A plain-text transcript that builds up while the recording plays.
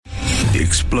The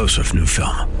explosive new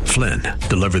film, Flynn,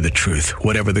 Deliver the Truth,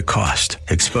 Whatever the Cost,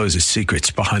 exposes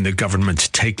secrets behind the government's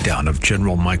takedown of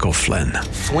General Michael Flynn.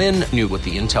 Flynn knew what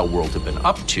the intel world had been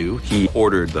up to. He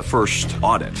ordered the first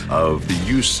audit of the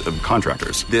use of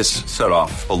contractors. This set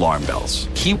off alarm bells.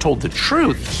 He told the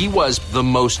truth. He was the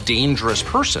most dangerous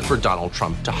person for Donald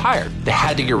Trump to hire. They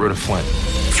had to get rid of Flynn.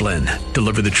 Flynn,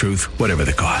 Deliver the Truth, Whatever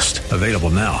the Cost. Available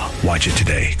now. Watch it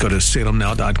today. Go to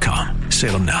salemnow.com.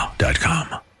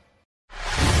 salemnow.com.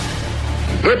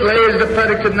 It lays the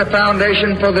predicate and the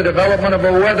foundation for the development of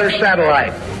a weather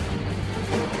satellite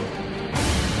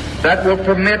that will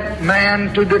permit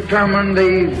man to determine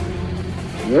the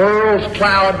world's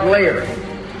cloud layer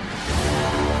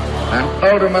and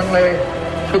ultimately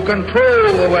to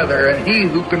control the weather, and he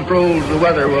who controls the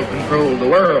weather will control the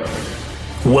world.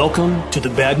 Welcome to the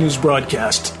Bad News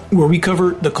Broadcast, where we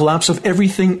cover the collapse of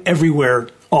everything, everywhere,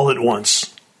 all at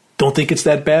once. Don't think it's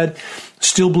that bad?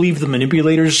 Still believe the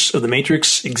manipulators of the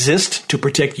Matrix exist to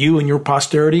protect you and your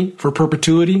posterity for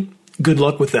perpetuity? Good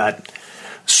luck with that.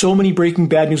 So many breaking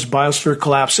bad news, biosphere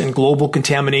collapse, and global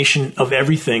contamination of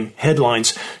everything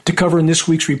headlines to cover in this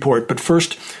week's report. But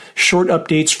first, short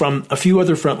updates from a few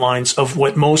other front lines of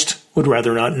what most would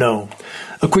rather not know.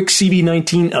 A quick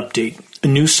CV-19 update. A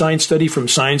new science study from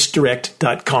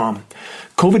ScienceDirect.com.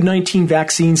 COVID-19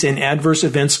 vaccines and adverse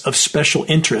events of special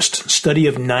interest. Study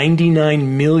of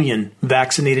 99 million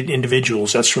vaccinated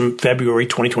individuals. That's from February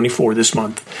 2024, this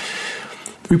month.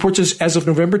 The report says as of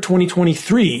November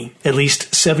 2023, at least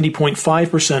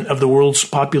 70.5% of the world's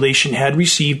population had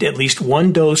received at least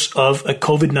one dose of a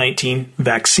COVID-19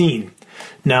 vaccine.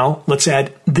 Now, let's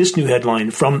add this new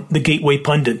headline from the Gateway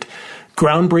Pundit.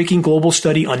 Groundbreaking global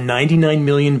study on 99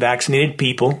 million vaccinated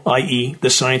people, i.e. the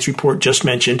science report just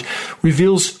mentioned,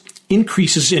 reveals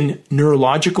increases in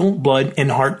neurological, blood,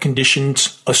 and heart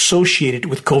conditions associated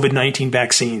with COVID-19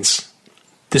 vaccines.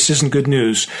 This isn't good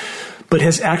news, but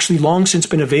has actually long since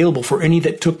been available for any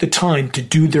that took the time to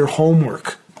do their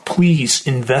homework. Please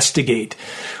investigate.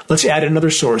 Let's add another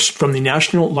source from the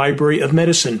National Library of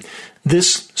Medicine.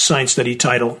 This science study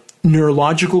title,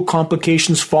 Neurological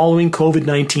Complications Following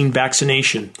COVID-19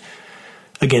 Vaccination.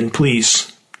 Again,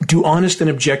 please, do honest and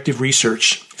objective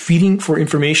research. Feeding for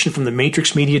information from the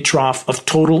matrix media trough of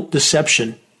total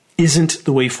deception isn't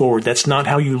the way forward. That's not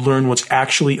how you learn what's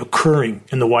actually occurring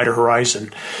in the wider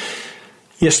horizon.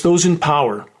 Yes, those in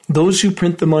power, those who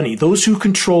print the money, those who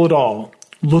control it all,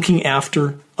 looking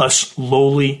after us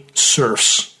lowly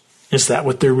serfs. Is that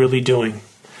what they're really doing?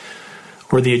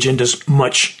 Or the agenda's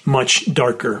much, much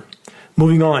darker?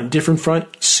 Moving on, different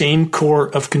front, same core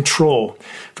of control.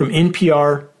 From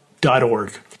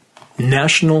NPR.org,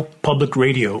 National Public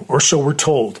Radio, or so we're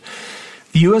told.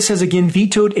 The U.S. has again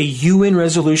vetoed a UN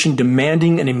resolution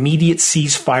demanding an immediate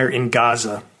ceasefire in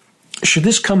Gaza. Should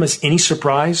this come as any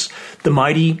surprise? The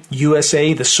mighty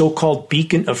USA, the so-called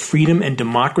beacon of freedom and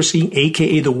democracy,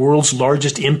 aka the world's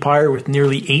largest empire with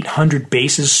nearly 800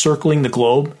 bases circling the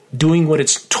globe, doing what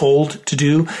it's told to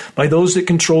do by those that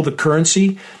control the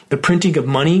currency, the printing of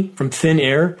money from thin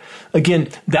air. Again,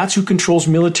 that's who controls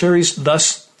militaries,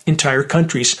 thus entire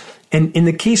countries. And in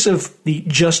the case of the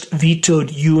just vetoed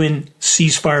UN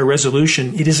ceasefire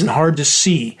resolution, it isn't hard to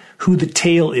see who the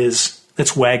tail is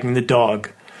that's wagging the dog.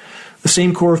 The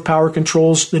same core of power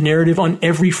controls the narrative on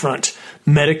every front,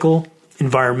 medical,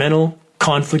 environmental,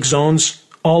 conflict zones,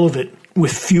 all of it,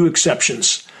 with few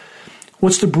exceptions.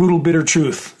 What's the brutal, bitter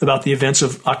truth about the events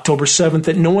of October 7th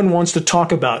that no one wants to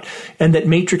talk about and that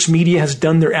Matrix Media has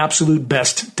done their absolute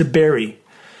best to bury?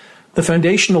 The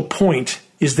foundational point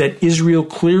is that Israel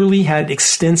clearly had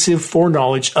extensive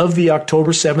foreknowledge of the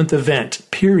October 7th event,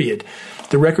 period.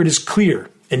 The record is clear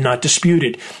and not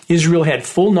disputed. Israel had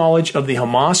full knowledge of the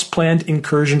Hamas-planned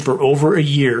incursion for over a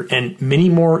year and many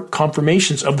more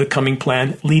confirmations of the coming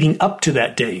plan leading up to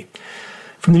that day.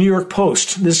 From the New York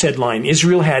Post, this headline,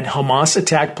 Israel had Hamas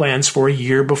attack plans for a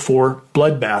year before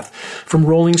bloodbath. From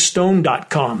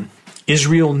RollingStone.com,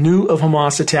 Israel knew of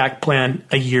Hamas attack plan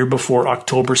a year before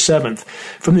October 7th.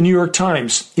 From the New York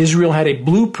Times, Israel had a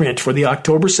blueprint for the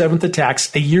October 7th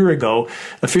attacks a year ago.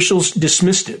 Officials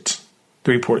dismissed it,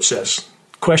 the report says.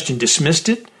 Question, dismissed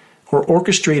it or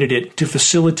orchestrated it to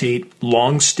facilitate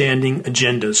long-standing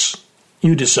agendas?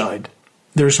 You decide.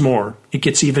 There's more. It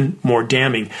gets even more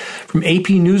damning. From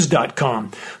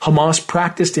APnews.com, Hamas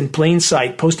practiced in plain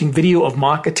sight, posting video of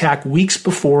mock attack weeks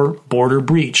before border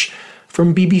breach.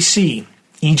 From BBC,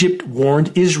 Egypt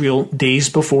warned Israel days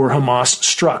before Hamas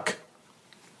struck.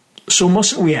 So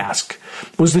mustn't we ask,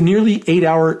 was the nearly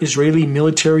 8-hour Israeli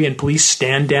military and police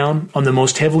stand down on the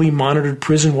most heavily monitored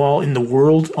prison wall in the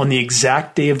world on the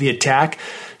exact day of the attack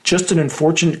just an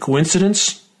unfortunate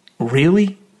coincidence?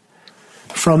 Really?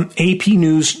 From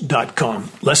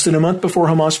APnews.com. Less than a month before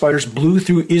Hamas fighters blew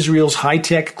through Israel's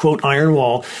high-tech, quote, iron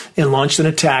wall and launched an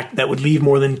attack that would leave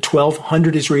more than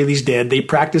 1,200 Israelis dead, they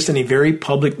practiced in a very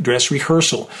public dress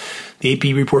rehearsal. The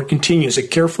AP report continues. A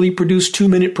carefully produced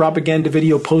 2-minute propaganda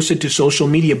video posted to social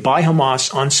media by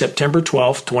Hamas on September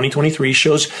 12, 2023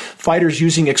 shows fighters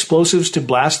using explosives to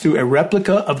blast through a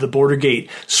replica of the border gate,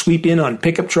 sweep in on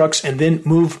pickup trucks, and then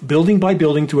move building by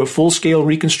building through a full-scale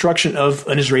reconstruction of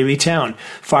an Israeli town,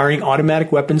 firing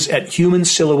automatic weapons at human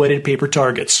silhouetted paper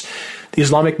targets. The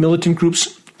Islamic militant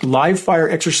group's live fire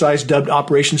exercise dubbed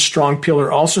Operation Strong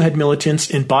Pillar also had militants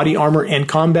in body armor and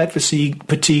combat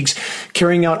fatigues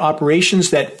carrying out operations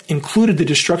that included the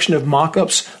destruction of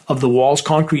mock-ups of the wall's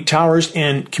concrete towers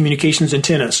and communications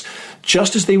antennas,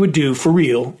 just as they would do for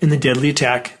real in the deadly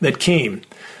attack that came.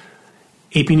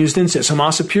 AP News then says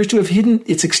Hamas appears to have hidden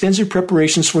its extensive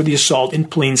preparations for the assault in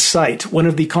plain sight. One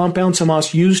of the compounds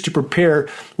Hamas used to prepare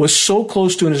was so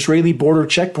close to an Israeli border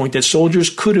checkpoint that soldiers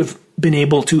could have been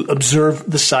able to observe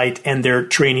the site and their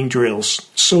training drills.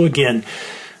 So again,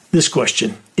 this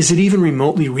question, is it even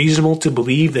remotely reasonable to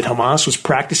believe that Hamas was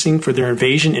practicing for their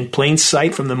invasion in plain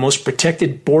sight from the most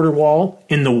protected border wall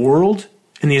in the world,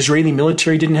 and the Israeli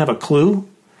military didn't have a clue?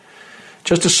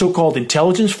 Just a so-called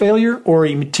intelligence failure, or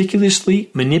a meticulously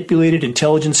manipulated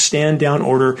intelligence stand-down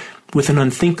order with an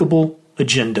unthinkable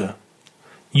agenda?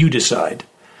 You decide.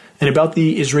 And about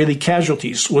the Israeli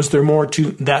casualties, was there more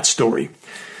to that story?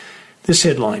 This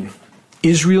headline,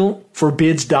 Israel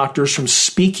forbids doctors from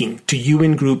speaking to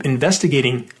UN group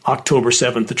investigating October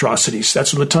 7th atrocities. That's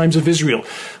from the Times of Israel.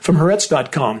 From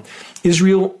Haaretz.com,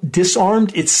 Israel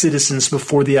disarmed its citizens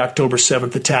before the October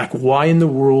 7th attack. Why in the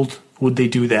world would they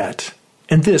do that?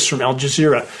 And this from Al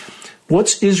Jazeera.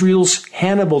 What's Israel's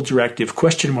Hannibal directive? ?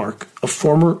 A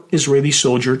former Israeli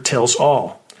soldier tells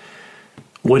all.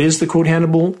 What is the, quote,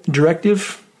 Hannibal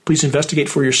directive? Please investigate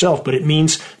for yourself, but it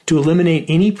means to eliminate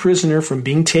any prisoner from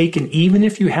being taken, even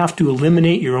if you have to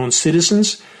eliminate your own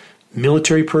citizens,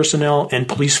 military personnel, and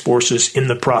police forces in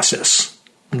the process.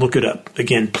 Look it up.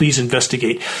 Again, please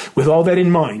investigate. With all that in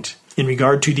mind, in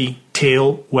regard to the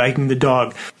tail wagging the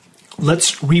dog,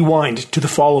 let's rewind to the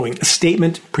following, a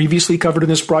statement previously covered in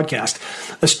this broadcast,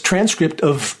 a transcript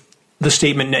of the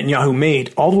statement Netanyahu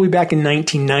made all the way back in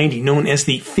 1990, known as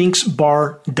the Finks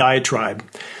Bar diatribe.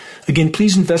 Again,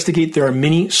 please investigate. There are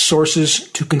many sources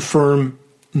to confirm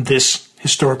this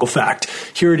historical fact.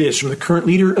 Here it is from the current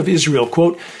leader of Israel,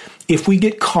 quote, if we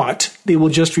get caught, they will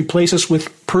just replace us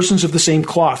with persons of the same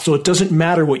cloth, so it doesn't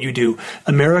matter what you do.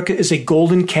 America is a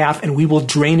golden calf, and we will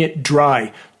drain it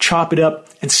dry, chop it up,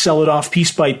 and sell it off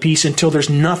piece by piece until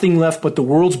there's nothing left but the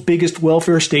world's biggest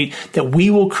welfare state that we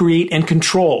will create and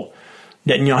control.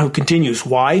 Netanyahu continues.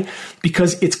 Why?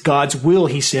 Because it's God's will,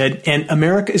 he said, and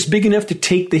America is big enough to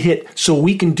take the hit, so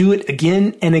we can do it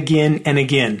again and again and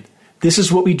again. This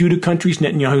is what we do to countries,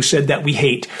 Netanyahu said, that we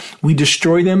hate. We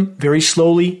destroy them very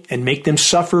slowly and make them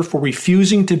suffer for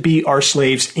refusing to be our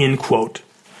slaves, end quote.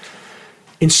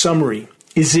 In summary,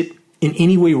 is it in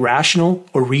any way rational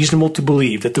or reasonable to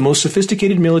believe that the most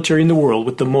sophisticated military in the world,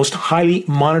 with the most highly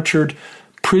monitored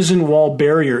prison wall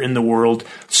barrier in the world,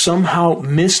 somehow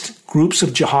missed groups of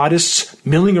jihadists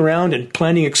milling around and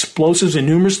planting explosives in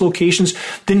numerous locations,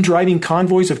 then driving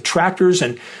convoys of tractors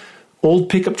and old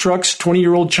pickup trucks,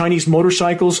 20-year-old Chinese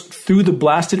motorcycles through the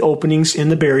blasted openings in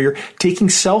the barrier, taking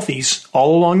selfies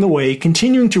all along the way,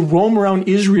 continuing to roam around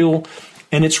Israel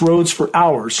and its roads for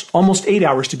hours, almost 8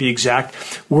 hours to be exact,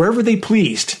 wherever they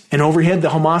pleased, and overhead the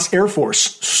Hamas Air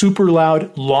Force, super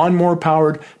loud,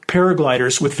 lawnmower-powered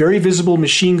paragliders with very visible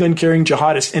machine gun-carrying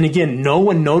jihadists. And again, no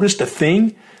one noticed a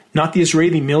thing, not the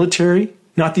Israeli military,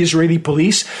 not the Israeli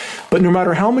police. But no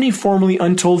matter how many formerly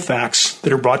untold facts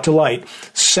that are brought to light,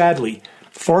 sadly,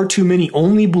 far too many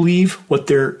only believe what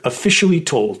they're officially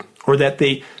told or that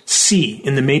they see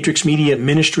in the Matrix Media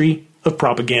Ministry of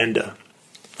Propaganda.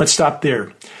 Let's stop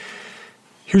there.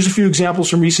 Here's a few examples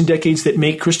from recent decades that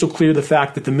make crystal clear the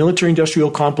fact that the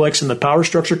military-industrial complex and the power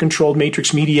structure-controlled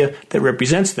matrix media that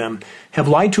represents them have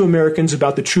lied to Americans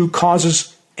about the true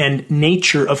causes and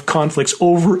nature of conflicts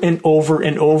over and over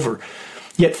and over.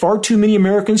 Yet far too many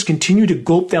Americans continue to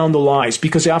gulp down the lies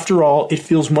because, after all, it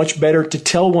feels much better to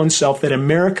tell oneself that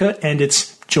America and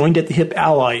its joined-at-the-hip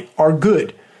ally are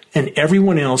good and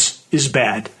everyone else is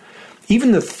bad.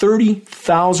 Even the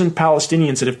 30,000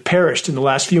 Palestinians that have perished in the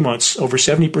last few months, over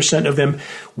 70% of them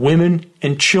women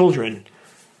and children,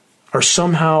 are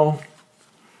somehow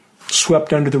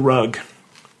swept under the rug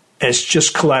as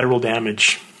just collateral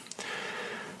damage.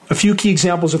 A few key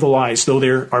examples of the lies, though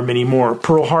there are many more.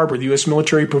 Pearl Harbor, the U.S.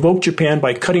 military provoked Japan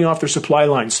by cutting off their supply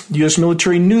lines. The U.S.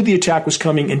 military knew the attack was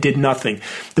coming and did nothing.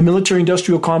 The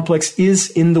military-industrial complex is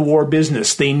in the war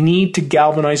business. They need to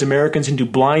galvanize Americans into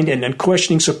blind and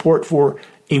unquestioning support for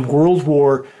a world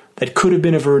war that could have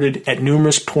been averted at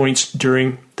numerous points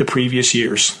during the previous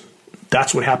years.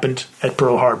 That's what happened at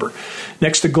Pearl Harbor.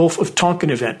 Next, the Gulf of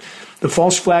Tonkin event, the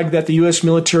false flag that the U.S.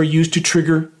 military used to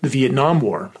trigger the Vietnam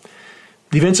War.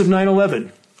 The events of 9/11,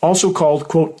 also called,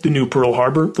 quote, the new Pearl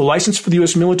Harbor, the license for the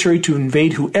U.S. military to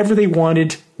invade whoever they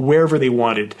wanted, wherever they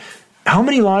wanted. How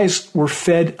many lies were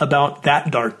fed about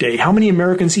that dark day? How many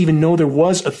Americans even know there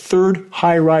was a third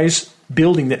high-rise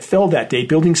building that fell that day,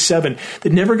 Building 7,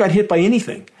 that never got hit by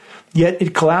anything? Yet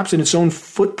it collapsed in its own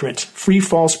footprint, free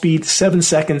fall speed 7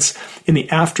 seconds in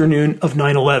the afternoon of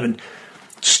 9/11.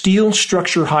 Steel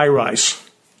structure high-rise.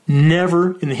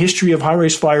 Never in the history of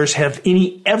high-rise fires have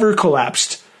any ever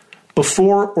collapsed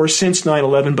before or since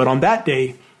 9/11, but on that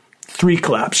day, 3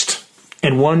 collapsed,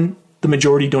 and one the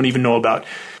majority don't even know about.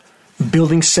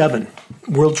 Building 7,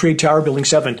 World Trade Tower Building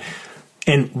 7.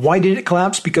 And why did it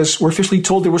collapse? Because we're officially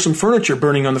told there was some furniture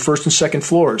burning on the first and second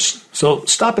floors. So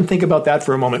stop and think about that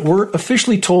for a moment. We're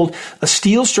officially told a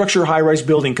steel structure high-rise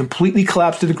building completely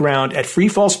collapsed to the ground at free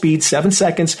fall speed, 7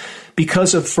 seconds,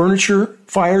 because of furniture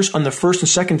fires on the first and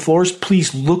second floors.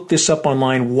 Please look this up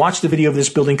online. Watch the video of this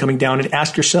building coming down and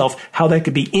ask yourself how that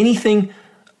could be anything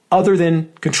other than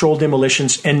controlled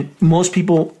demolitions. And most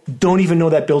people don't even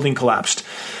know that building collapsed.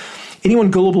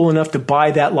 Anyone gullible enough to buy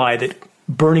that lie that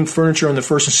burning furniture on the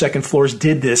first and second floors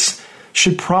did this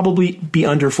should probably be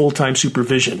under full-time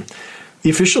supervision. The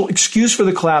official excuse for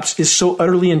the collapse is so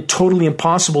utterly and totally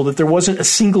impossible that there wasn't a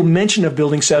single mention of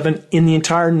Building 7 in the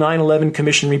entire 9/11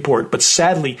 Commission report. But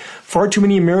sadly, far too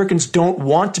many Americans don't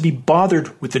want to be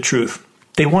bothered with the truth.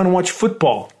 They want to watch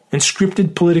football and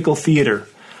scripted political theater.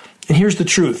 And here's the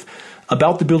truth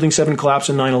about the Building 7 collapse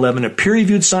in 9/11. A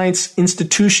peer-reviewed science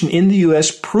institution in the U.S.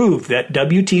 proved that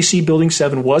WTC Building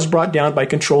 7 was brought down by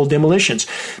controlled demolitions.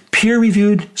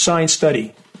 Peer-reviewed science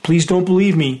study. Please don't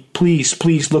believe me.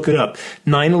 Please look it up.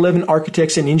 9/11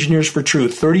 Architects and Engineers for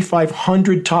Truth.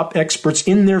 3,500 top experts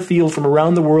in their field from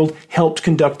around the world helped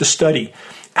conduct the study.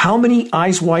 How many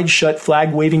eyes wide shut,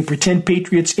 flag-waving, pretend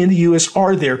patriots in the U.S.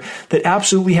 are there that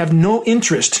absolutely have no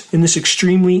interest in this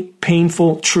extremely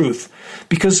painful truth?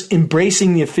 Because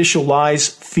embracing the official lies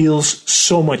feels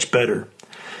so much better.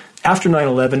 After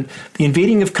 9/11, the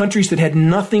invading of countries that had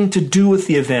nothing to do with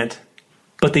the event,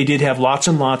 but they did have lots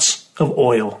and lots of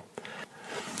oil.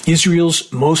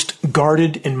 Israel's most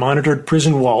guarded and monitored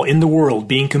prison wall in the world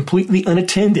being completely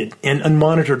unattended and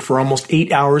unmonitored for almost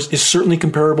 8 hours is certainly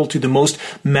comparable to the most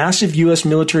massive U.S.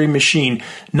 military machine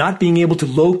not being able to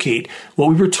locate what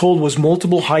we were told was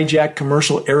multiple hijacked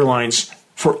commercial airlines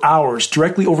for hours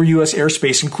directly over U.S.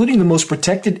 airspace, including the most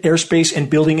protected airspace and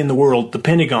building in the world, the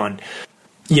Pentagon.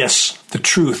 Yes, the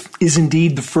truth is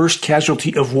indeed the first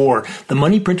casualty of war. The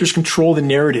money printers control the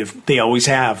narrative. They always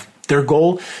have. Their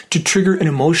goal, to trigger an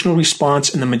emotional response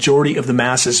in the majority of the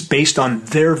masses based on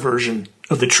their version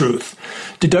of the truth.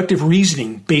 Deductive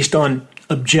reasoning based on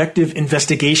objective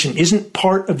investigation isn't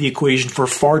part of the equation for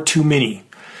far too many.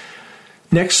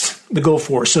 Next, the Gulf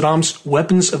War, Saddam's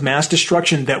weapons of mass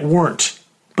destruction that weren't.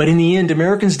 But in the end,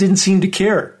 Americans didn't seem to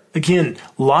care. Again,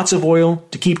 lots of oil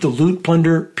to keep the loot,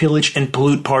 plunder, pillage, and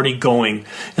pollute party going.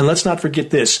 And let's not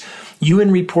forget this.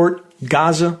 UN report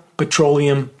Gaza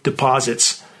petroleum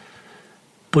deposits.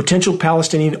 Potential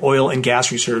Palestinian oil and gas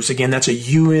reserves. Again, that's a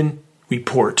UN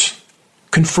report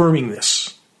confirming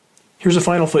this. Here's a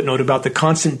final footnote about the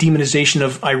constant demonization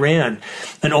of Iran,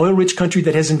 an oil-rich country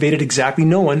that has invaded exactly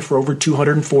no one for over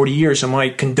 240 years. Am I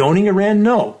condoning Iran?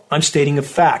 No, I'm stating a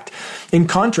fact. In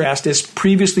contrast, as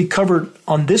previously covered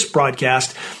on this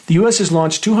broadcast, the U.S. has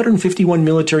launched 251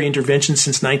 military interventions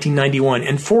since 1991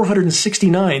 and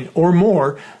 469 or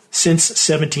more since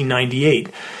 1798.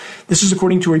 This is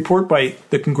according to a report by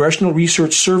the Congressional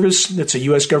Research Service. That's a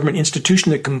U.S. government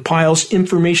institution that compiles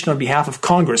information on behalf of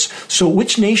Congress. So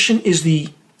which nation is the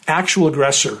actual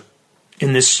aggressor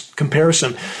in this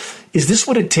comparison? Is this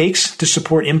what it takes to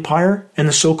support empire and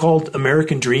the so-called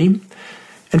American dream?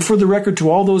 And for the record, to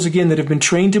all those, again, that have been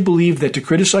trained to believe that to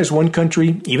criticize one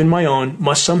country, even my own,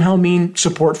 must somehow mean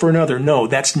support for another. No,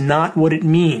 that's not what it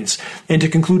means. And to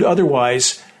conclude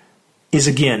otherwise is,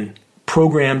 again,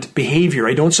 programmed behavior.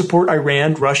 I don't support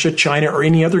Iran, Russia, China, or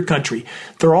any other country.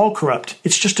 They're all corrupt.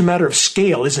 It's just a matter of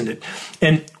scale, isn't it?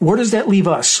 And where does that leave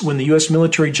us when the U.S.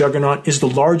 military juggernaut is the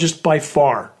largest by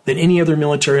far than any other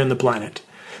military on the planet?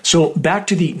 So back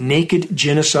to the naked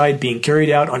genocide being carried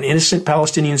out on innocent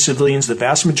Palestinian civilians, the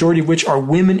vast majority of which are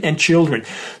women and children.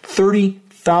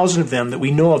 30,000 of them that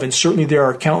we know of, and certainly there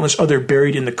are countless other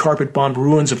buried in the carpet-bombed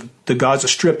ruins of the Gaza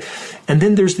Strip. And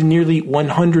then there's the nearly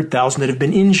 100,000 that have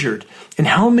been injured. And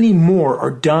how many more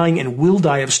are dying and will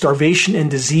die of starvation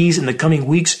and disease in the coming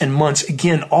weeks and months?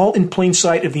 Again, all in plain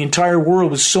sight of the entire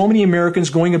world, with so many Americans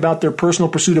going about their personal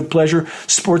pursuit of pleasure,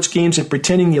 sports games, and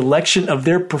pretending the election of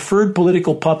their preferred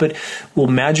political puppet will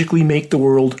magically make the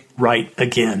world right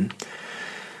again.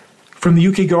 From the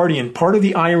UK Guardian, part of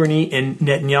the irony in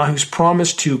Netanyahu's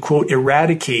promise to, quote,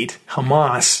 eradicate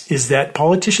Hamas is that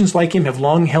politicians like him have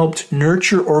long helped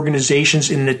nurture organizations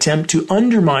in an attempt to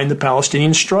undermine the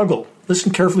Palestinian struggle.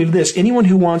 Listen carefully to this. Anyone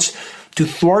who wants to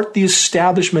thwart the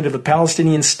establishment of a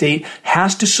Palestinian state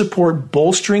has to support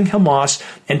bolstering Hamas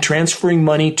and transferring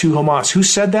money to Hamas. Who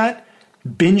said that?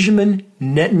 Benjamin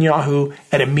Netanyahu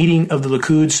at a meeting of the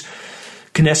Likud's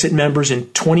Knesset members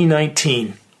in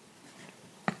 2019.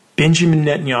 Benjamin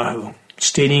Netanyahu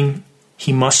stating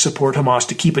he must support Hamas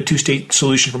to keep a two-state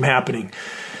solution from happening.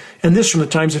 And this from the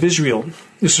Times of Israel.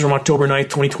 This is from October 9th,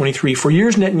 2023. For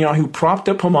years, Netanyahu propped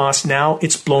up Hamas. Now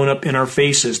it's blown up in our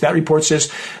faces. That report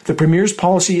says the premier's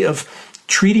policy of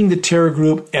treating the terror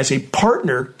group as a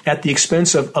partner at the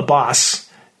expense of Abbas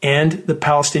and the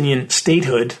Palestinian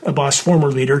statehood, Abbas' former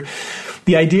leader.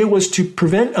 The idea was to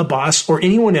prevent Abbas or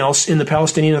anyone else in the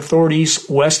Palestinian Authority's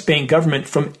West Bank government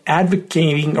from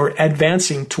advocating or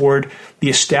advancing toward the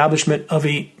establishment of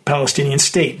a Palestinian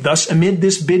state. Thus, amid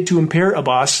this bid to impair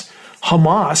Abbas,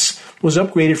 Hamas was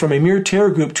upgraded from a mere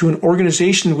terror group to an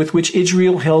organization with which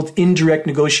Israel held indirect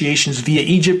negotiations via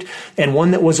Egypt, and one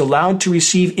that was allowed to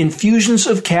receive infusions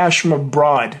of cash from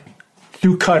abroad.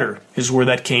 Through Qatar is where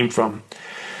that came from.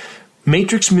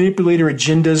 Matrix manipulator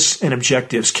agendas and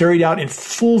objectives carried out in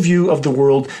full view of the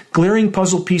world, glaring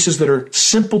puzzle pieces that are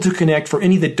simple to connect for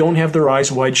any that don't have their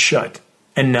eyes wide shut.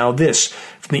 And now this,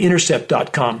 from the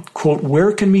Intercept.com, quote,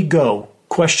 where can we go?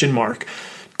 Question mark.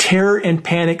 Terror and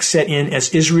panic set in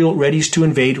as Israel readies to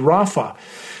invade Rafah.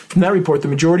 From that report, the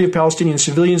majority of Palestinian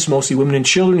civilians, mostly women and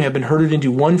children, have been herded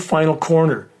into one final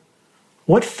corner.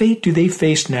 What fate do they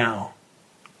face now?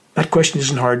 That question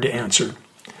isn't hard to answer.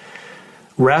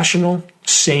 Rational,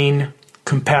 sane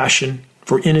compassion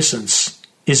for innocence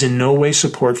is in no way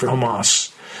support for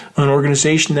Hamas, an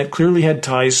organization that clearly had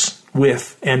ties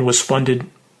with and was funded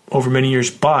over many years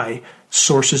by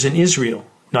sources in Israel.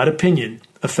 Not opinion,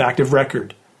 a fact of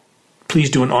record.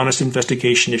 Please do an honest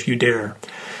investigation if you dare.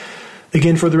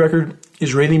 Again, for the record,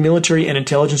 Israeli military and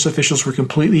intelligence officials were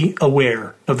completely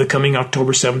aware of the coming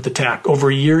October 7th attack over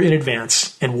a year in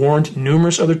advance and warned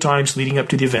numerous other times leading up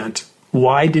to the event.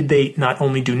 Why did they not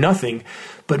only do nothing,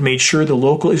 but made sure the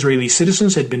local Israeli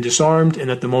citizens had been disarmed and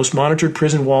that the most monitored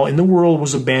prison wall in the world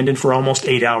was abandoned for almost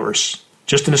 8 hours?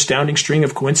 Just an astounding string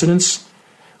of coincidence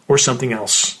or something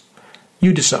else?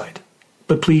 You decide.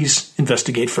 But please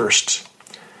investigate first.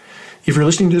 If you're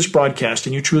listening to this broadcast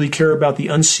and you truly care about the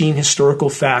unseen historical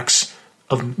facts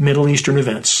of Middle Eastern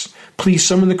events, please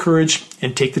summon the courage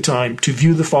and take the time to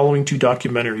view the following 2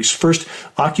 documentaries. First,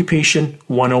 Occupation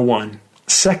 101.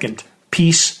 Second,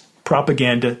 Peace,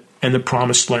 Propaganda, and the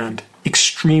Promised Land.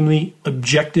 Extremely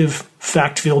objective,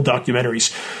 fact-filled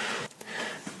documentaries.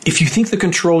 If you think the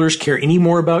controllers care any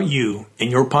more about you and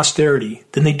your posterity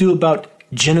than they do about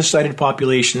genocided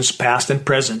populations past and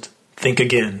present, think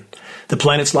again. The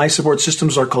planet's life support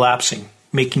systems are collapsing,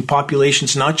 making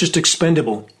populations not just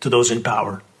expendable to those in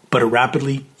power, but a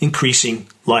rapidly increasing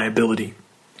liability.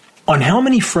 On how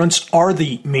many fronts are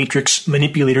the Matrix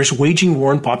manipulators waging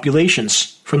war on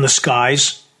populations, from the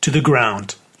skies to the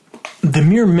ground? The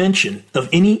mere mention of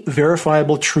any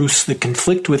verifiable truths that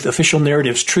conflict with official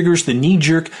narratives triggers the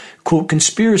knee-jerk, quote,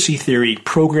 conspiracy theory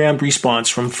programmed response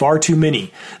from far too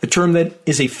many, a term that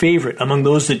is a favorite among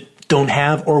those that don't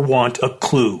have or want a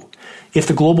clue. If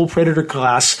the global predator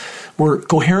class were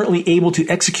coherently able to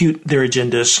execute their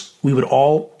agendas, we would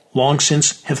all long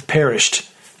since have perished.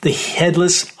 The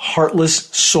headless, heartless,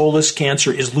 soulless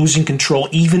cancer is losing control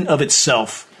even of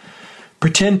itself.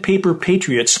 Pretend paper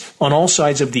patriots on all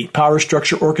sides of the power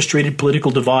structure orchestrated political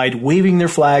divide, waving their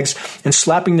flags and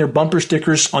slapping their bumper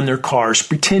stickers on their cars,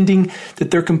 pretending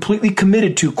that they're completely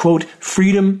committed to, quote,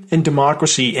 freedom and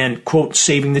democracy and, quote,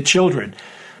 saving the children.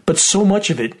 But so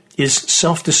much of it is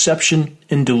self-deception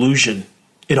and delusion.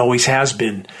 It always has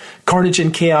been. Carnage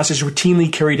and chaos is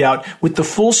routinely carried out with the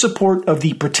full support of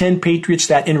the pretend patriots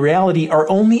that in reality are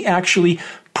only actually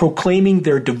proclaiming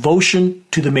their devotion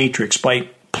to the Matrix by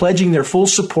pledging their full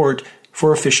support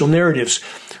for official narratives,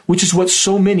 which is what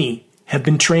so many have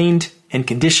been trained and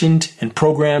conditioned and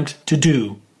programmed to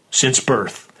do since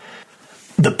birth.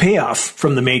 The payoff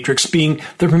from the Matrix being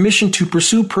the permission to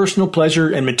pursue personal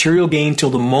pleasure and material gain till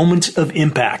the moment of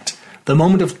impact, the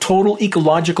moment of total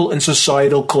ecological and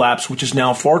societal collapse, which is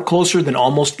now far closer than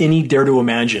almost any dare to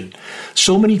imagine.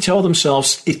 So many tell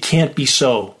themselves it can't be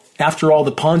so. After all,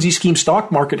 the Ponzi scheme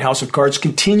stock market house of cards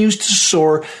continues to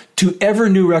soar to ever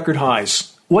new record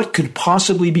highs. What could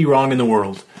possibly be wrong in the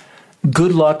world?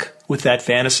 Good luck with that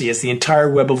fantasy as the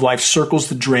entire web of life circles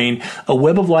the drain, a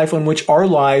web of life on which our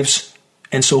lives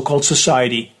and so-called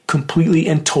society completely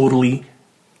and totally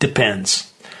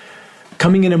depends.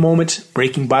 Coming in a moment,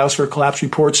 breaking biosphere collapse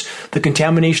reports the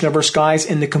contamination of our skies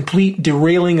and the complete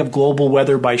derailing of global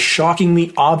weather by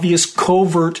shockingly obvious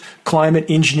covert climate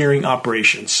engineering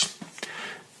operations.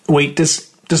 Wait, does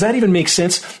that even make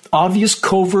sense? Obvious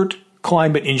covert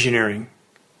climate engineering.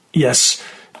 Yes,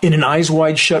 in an eyes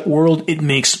wide shut world, it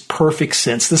makes perfect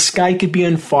sense. The sky could be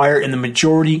on fire and the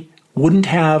majority wouldn't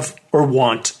have or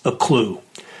want a clue.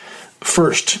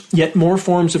 First, yet more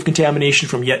forms of contamination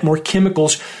from yet more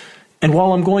chemicals. And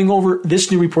while I'm going over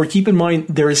this new report, keep in mind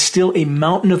there is still a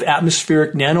mountain of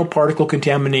atmospheric nanoparticle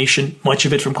contamination, much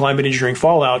of it from climate engineering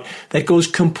fallout, that goes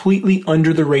completely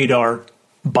under the radar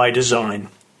by design.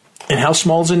 And how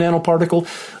small is a nanoparticle?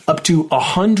 Up to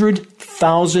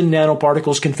 100,000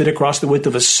 nanoparticles can fit across the width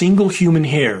of a single human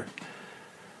hair.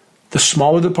 The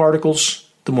smaller the particles,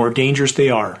 the more dangerous they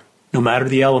are, no matter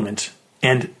the element.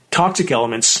 And toxic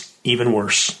elements, even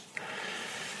worse.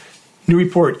 New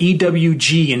report,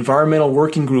 EWG, Environmental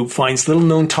Working Group, finds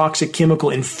little-known toxic chemical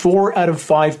in 4 out of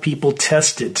 5 people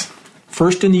tested.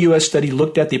 First in the U.S. study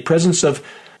looked at the presence of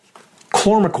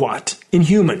chlormequat in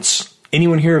humans.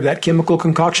 Anyone hear of that chemical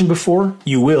concoction before?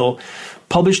 You will.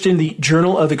 Published in the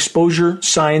Journal of Exposure,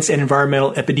 Science, and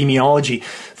Environmental Epidemiology.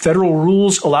 Federal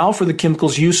rules allow for the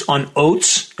chemical's use on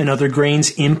oats and other grains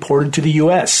imported to the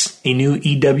U.S. A new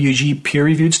EWG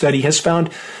peer-reviewed study has found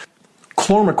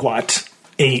chlormequat,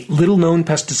 a little-known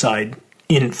pesticide,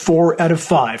 in 4 out of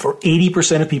 5, or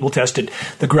 80% of people tested.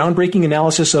 The groundbreaking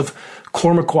analysis of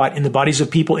chlormequat in the bodies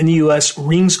of people in the U.S.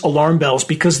 rings alarm bells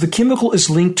because the chemical is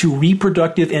linked to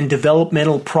reproductive and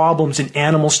developmental problems in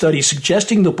animal studies,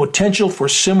 suggesting the potential for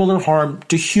similar harm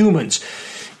to humans.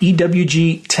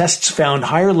 EWG tests found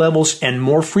higher levels and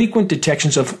more frequent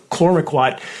detections of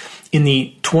chlormequat in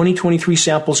the 2023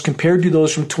 samples compared to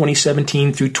those from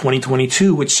 2017 through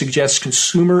 2022, which suggests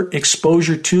consumer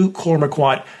exposure to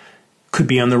chlormequat could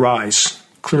be on the rise.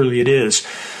 Clearly it is.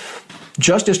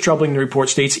 Just as troubling, the report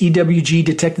states, EWG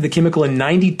detected the chemical in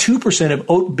 92% of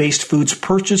oat-based foods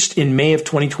purchased in May of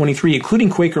 2023, including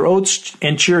Quaker Oats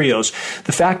and Cheerios.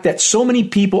 The fact that so many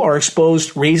people are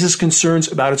exposed raises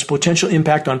concerns about its potential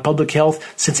impact on public health,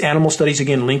 since animal studies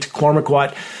again linked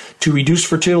chlormequat to reduced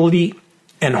fertility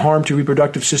and harm to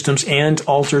reproductive systems and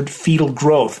altered fetal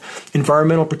growth.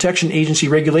 Environmental Protection Agency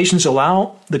regulations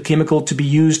allow the chemical to be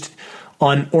used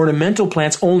on ornamental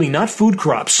plants only, not food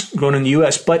crops grown in the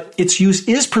U.S., but its use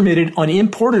is permitted on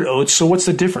imported oats, so what's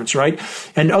the difference, right?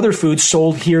 And other foods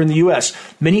sold here in the U.S.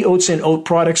 Many oats and oat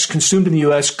products consumed in the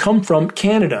U.S. come from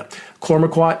Canada.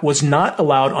 Chlormequat was not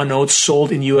allowed on oats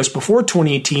sold in the U.S. before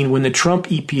 2018 when the Trump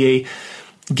EPA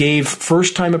gave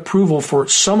first-time approval for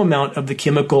some amount of the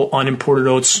chemical on imported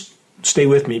oats. Stay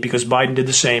with me because Biden did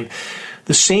the same.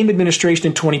 The same administration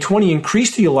in 2020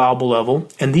 increased the allowable level,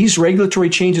 and these regulatory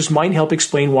changes might help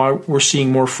explain why we're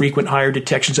seeing more frequent higher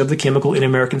detections of the chemical in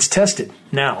Americans tested.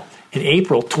 Now, in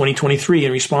April 2023,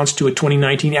 in response to a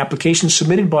 2019 application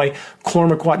submitted by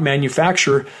chlormequat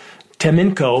manufacturer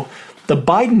Teminco, the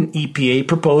Biden EPA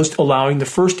proposed allowing the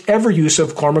first ever use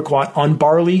of chlormequat on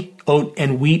barley, oat,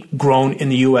 and wheat grown in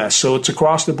the U.S. So it's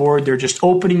across the board. They're just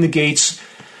opening the gates.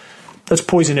 Let's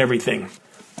poison everything.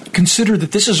 Consider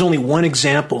that this is only one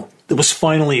example that was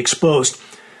finally exposed.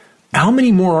 How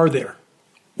many more are there?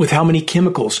 With how many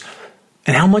chemicals?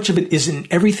 And how much of it is in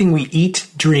everything we eat,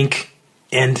 drink,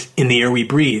 and in the air we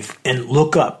breathe? And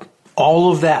look up.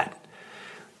 All of that.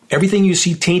 Everything you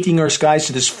see tainting our skies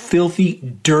to this filthy,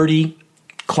 dirty,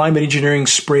 climate engineering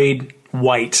sprayed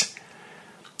white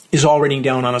is all raining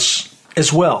down on us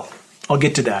as well. I'll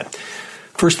get to that.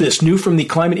 First, this new from the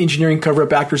climate engineering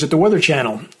cover-up actors at the Weather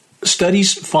Channel.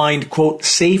 Studies find, quote,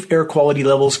 safe air quality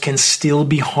levels can still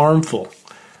be harmful.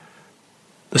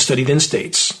 The study then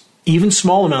states, even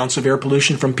small amounts of air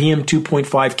pollution from PM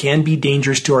 2.5 can be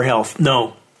dangerous to our health.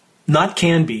 No, not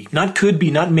can be, not could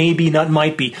be, not maybe, not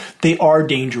might be. They are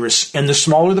dangerous. And the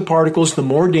smaller the particles, the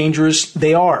more dangerous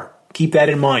they are. Keep that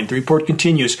in mind. The report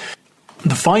continues.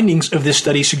 The findings of this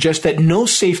study suggest that no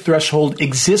safe threshold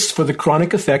exists for the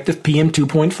chronic effect of PM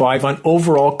 2.5 on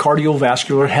overall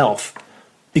cardiovascular health.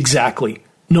 Exactly.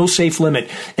 No safe limit,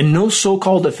 and no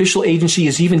so-called official agency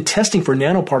is even testing for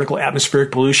nanoparticle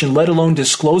atmospheric pollution, let alone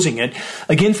disclosing it.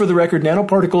 Again, for the record,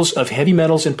 nanoparticles of heavy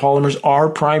metals and polymers are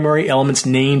primary elements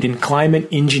named in climate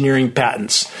engineering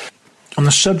patents. On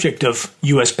the subject of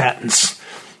U.S. patents,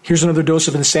 here's another dose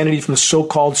of insanity from the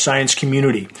so-called science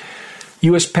community.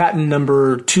 U.S. patent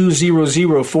number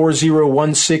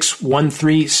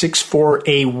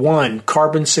 20040161364A1,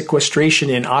 carbon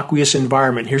sequestration in aqueous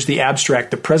environment. Here's the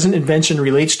abstract. The present invention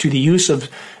relates to the use of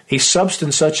a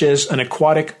substance such as an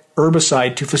aquatic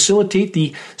herbicide to facilitate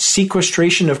the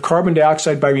sequestration of carbon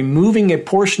dioxide by removing a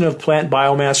portion of plant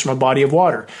biomass from a body of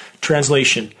water.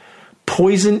 Translation: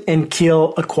 poison and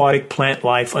kill aquatic plant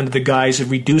life under the guise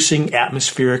of reducing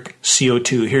atmospheric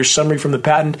CO2. Here's a summary from the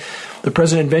patent. The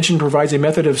present invention provides a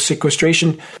method of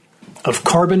sequestration of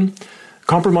carbon,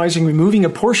 compromising removing a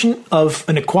portion of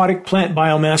an aquatic plant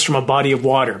biomass from a body of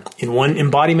water. In one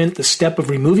embodiment, the step of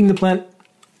removing the plant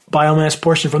biomass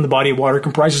portion from the body of water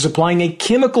comprises applying a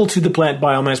chemical to the plant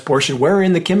biomass portion,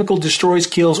 wherein the chemical destroys,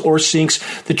 kills, or sinks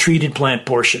the treated plant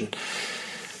portion.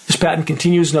 This patent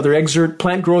continues, another excerpt.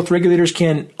 Plant growth regulators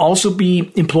can also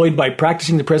be employed by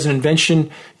practicing the present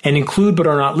invention and include but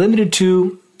are not limited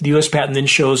to. The U.S. patent then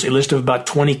shows a list of about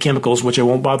 20 chemicals, which I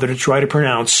won't bother to try to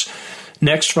pronounce.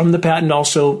 Next, from the patent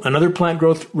also, another plant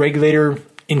growth regulator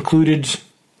included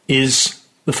is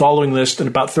the following list and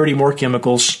about 30 more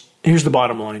chemicals. Here's the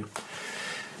bottom line.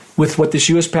 With what this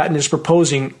U.S. patent is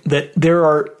proposing, that there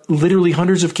are literally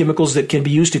hundreds of chemicals that can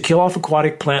be used to kill off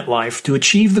aquatic plant life to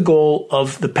achieve the goal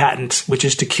of the patent, which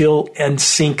is to kill and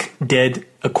sink dead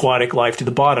aquatic life to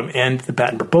the bottom. And the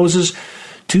patent proposes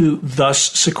to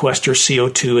thus sequester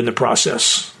CO2 in the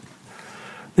process.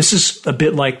 This is a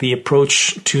bit like the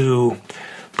approach to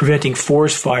preventing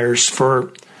forest fires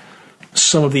for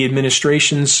some of the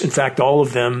administrations, in fact, all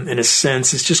of them, in a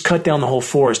sense, is just cut down the whole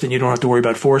forest and you don't have to worry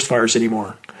about forest fires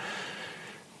anymore.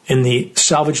 And the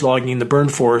salvage logging in the burn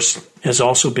forest has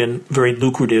also been very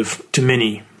lucrative to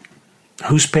many.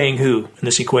 Who's paying who in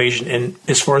this equation? And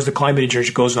as far as the climate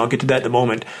engineering goes, and I'll get to that in a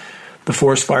moment, the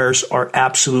forest fires are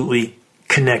absolutely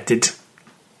connected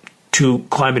to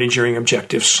climate engineering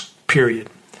objectives, period.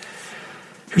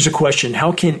 Here's a question.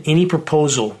 How can any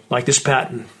proposal like this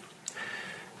patent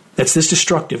that's this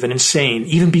destructive and insane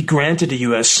even be granted a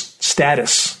U.S.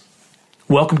 status?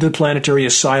 Welcome to the planetary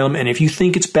asylum, and if you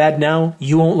think it's bad now,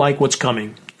 you won't like what's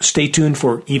coming. Stay tuned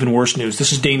for even worse news.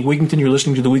 This is Dane Wigington. You're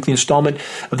listening to the weekly installment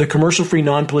of the commercial-free,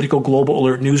 non-political Global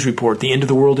Alert News Report, the end of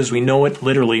the world as we know it,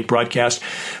 literally, broadcast,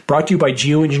 brought to you by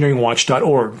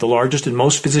geoengineeringwatch.org, the largest and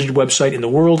most visited website in the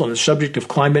world on the subject of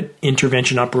climate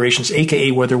intervention operations, aka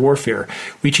weather warfare.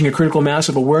 Reaching a critical mass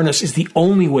of awareness is the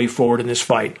only way forward in this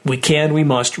fight. We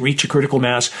must reach a critical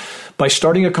mass by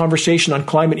starting a conversation on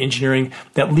climate engineering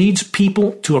that leads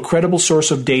people to a credible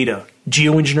source of data.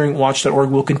 Geoengineeringwatch.org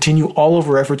will continue all of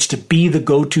our efforts to be the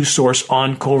go-to source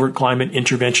on covert climate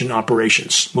intervention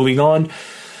operations. Moving on,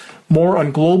 more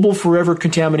on global forever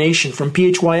contamination from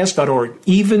phys.org.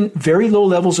 Even very low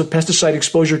levels of pesticide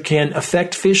exposure can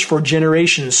affect fish for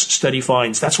generations, study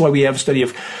finds. That's why we have a study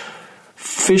of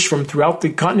fish from throughout the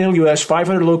continental U.S.,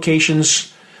 500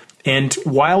 locations, and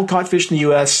wild-caught fish in the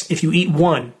U.S., if you eat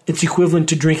one, it's equivalent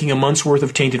to drinking a month's worth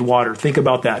of tainted water. Think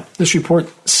about that. This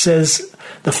report says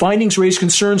the findings raise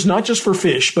concerns not just for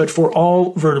fish, but for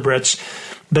all vertebrates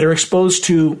that are exposed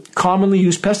to commonly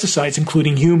used pesticides,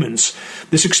 including humans.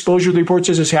 This exposure, the report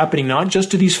says, is happening not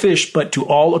just to these fish, but to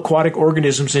all aquatic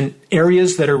organisms in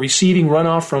areas that are receiving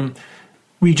runoff from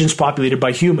regions populated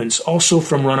by humans, also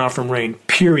from runoff from rain,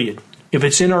 period. If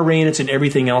it's in our rain, it's in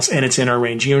everything else, and it's in our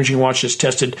rain. Geoengineering Watch has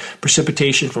tested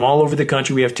precipitation from all over the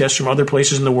country. We have tests from other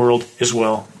places in the world as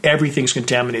well. Everything's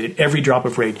contaminated, every drop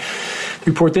of rain.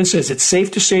 The report then says it's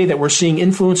safe to say that we're seeing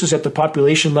influences at the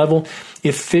population level.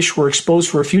 If fish were exposed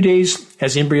for a few days,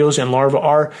 as embryos and larvae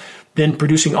are, then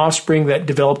producing offspring that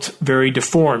developed very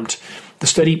deformed. The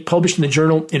study published in the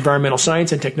journal Environmental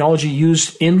Science and Technology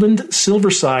used inland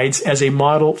silversides as a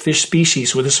model fish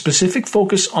species with a specific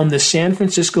focus on the San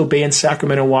Francisco Bay and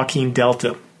Sacramento Joaquin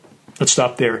Delta. Let's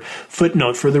stop there.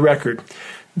 Footnote for the record.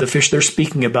 The fish they're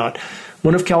speaking about.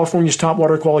 One of California's top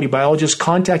water quality biologists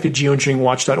contacted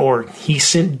geoengineeringwatch.org. He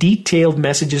sent detailed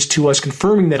messages to us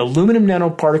confirming that aluminum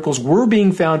nanoparticles were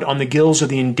being found on the gills of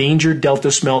the endangered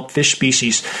delta smelt fish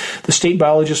species. The state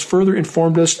biologist further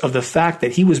informed us of the fact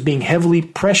that he was being heavily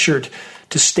pressured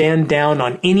to stand down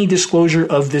on any disclosure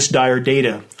of this dire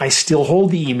data. I still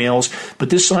hold the emails, but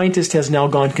this scientist has now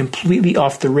gone completely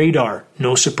off the radar.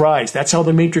 No surprise. That's how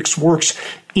the Matrix works.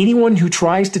 Anyone who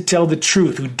tries to tell the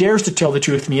truth, who dares to tell the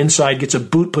truth from the inside, gets a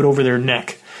boot put over their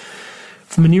neck.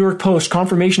 From the New York Post,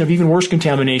 confirmation of even worse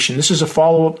contamination. This is a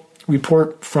follow-up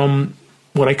report from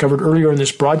what I covered earlier in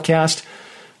this broadcast.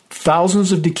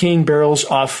 Thousands of decaying barrels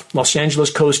off Los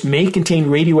Angeles coast may contain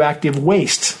radioactive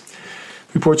waste.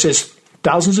 The report says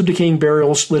thousands of decaying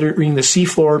barrels littering the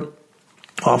seafloor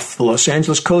off the Los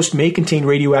Angeles coast may contain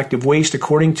radioactive waste,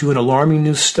 according to an alarming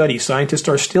new study. Scientists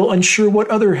are still unsure what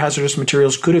other hazardous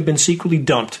materials could have been secretly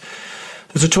dumped.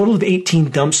 There's a total of 18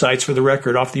 dump sites for the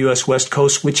record off the U.S. West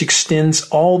Coast, which extends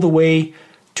all the way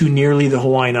to nearly the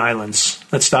Hawaiian Islands.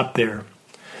 Let's stop there.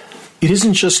 It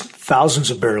isn't just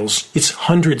thousands of barrels, it's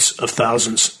hundreds of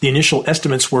thousands. The initial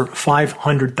estimates were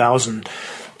 500,000.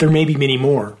 There may be many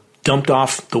more dumped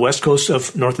off the west coast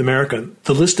of North America.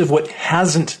 The list of what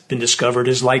hasn't been discovered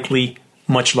is likely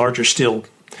much larger still.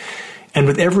 And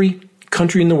with every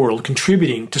country in the world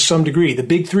contributing to some degree, the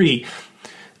big three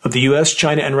of the US,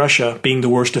 China, and Russia being the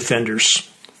worst offenders.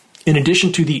 In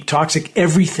addition to the toxic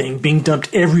everything being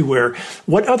dumped everywhere,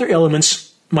 what other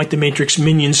elements might the Matrix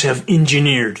minions have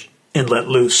engineered and let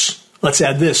loose? Let's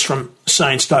add this from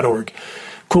science.org.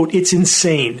 Quote, it's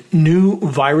insane. New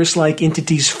virus-like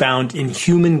entities found in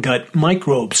human gut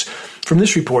microbes. From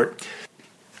this report,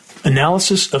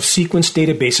 analysis of sequence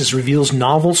databases reveals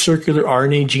novel circular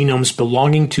RNA genomes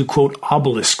belonging to, quote,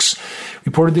 obelisks.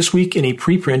 Reported this week in a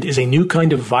preprint is a new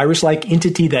kind of virus-like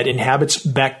entity that inhabits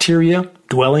bacteria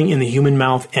dwelling in the human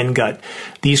mouth and gut.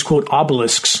 These, quote,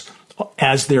 obelisks,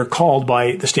 as they're called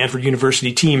by the Stanford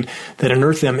University team that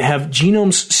unearthed them, have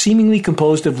genomes seemingly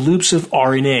composed of loops of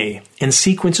RNA, and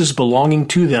sequences belonging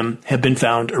to them have been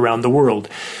found around the world.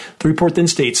 The report then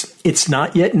states, it's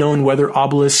not yet known whether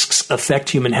obelisks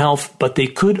affect human health, but they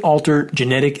could alter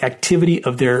genetic activity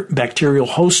of their bacterial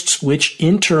hosts, which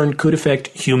in turn could affect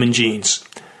human genes.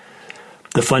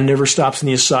 The fun never stops in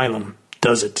the asylum,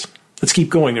 does it? Let's keep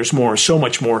going. There's more, so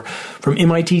much more. From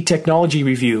MIT Technology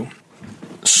Review,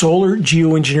 solar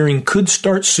geoengineering could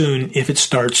start soon if it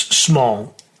starts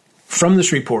small. From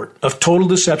this report of total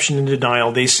deception and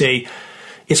denial, they say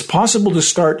it's possible to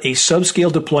start a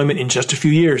subscale deployment in just a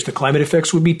few years. The climate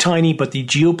effects would be tiny, but the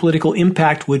geopolitical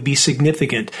impact would be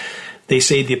significant. They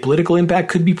say the political impact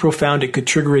could be profound. It could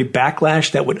trigger a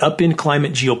backlash that would upend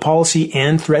climate geopolicy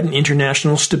and threaten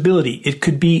international stability. It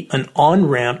could be an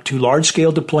on-ramp to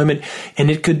large-scale deployment, and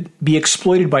it could be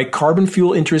exploited by carbon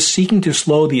fuel interests seeking to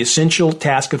slow the essential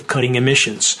task of cutting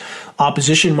emissions.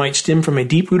 Opposition might stem from a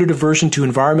deep-rooted aversion to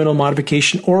environmental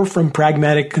modification or from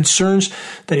pragmatic concerns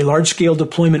that a large-scale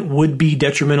deployment would be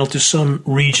detrimental to some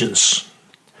regions.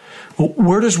 Well,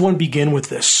 where does one begin with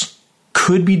this?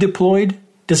 Could be deployed?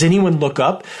 Does anyone look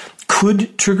up?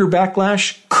 Could trigger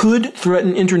backlash? Could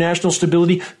threaten international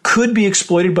stability? Could be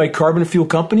exploited by carbon fuel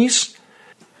companies?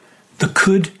 The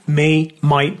could, may,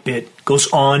 might bit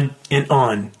goes on and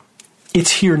on.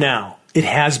 It's here now. It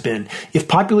has been. If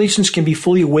populations can be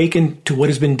fully awakened to what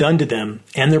has been done to them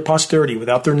and their posterity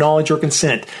without their knowledge or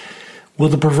consent, will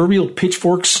the proverbial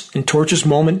pitchforks and torches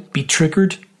moment be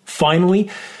triggered finally?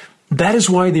 That is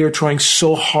why they are trying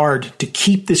so hard to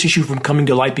keep this issue from coming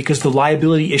to light, because the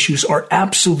liability issues are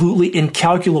absolutely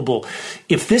incalculable.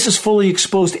 If this is fully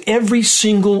exposed, every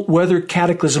single weather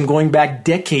cataclysm going back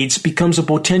decades becomes a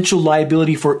potential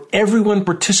liability for everyone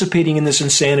participating in this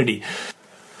insanity.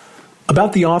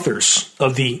 About the authors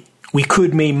of the We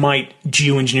Could, May, Might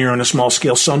Geoengineer on a Small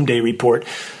Scale Someday report,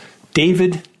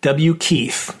 David W.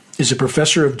 Keith is a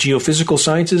professor of geophysical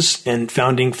sciences and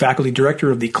founding faculty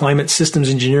director of the Climate Systems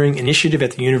Engineering Initiative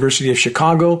at the University of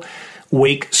Chicago.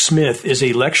 Wake Smith is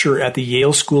a lecturer at the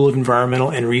Yale School of Environmental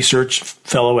and Research,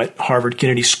 fellow at Harvard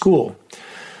Kennedy School.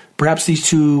 Perhaps these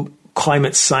two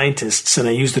climate scientists, and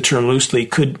I use the term loosely,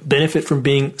 could benefit from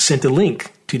being sent a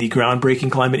link to the groundbreaking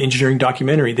climate engineering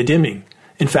documentary, The Dimming.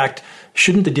 In fact,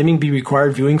 shouldn't The Dimming be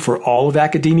required viewing for all of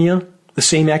academia? The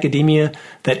same academia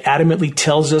that adamantly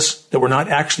tells us that we're not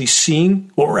actually seeing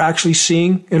what we're actually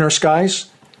seeing in our skies?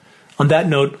 On that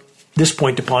note, this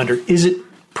point to ponder: is it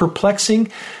perplexing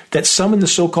that some in the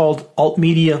so-called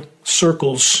alt-media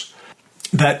circles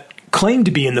that claim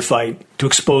to be in the fight to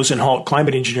expose and halt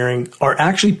climate engineering are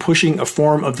actually pushing a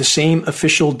form of the same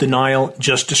official denial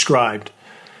just described?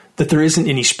 That there isn't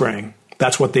any spraying.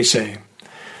 That's what they say.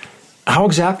 How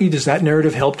exactly does that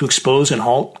narrative help to expose and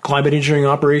halt climate engineering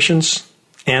operations?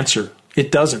 Answer: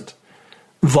 it doesn't.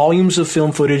 Volumes of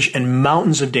film footage and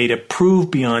mountains of data prove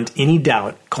beyond any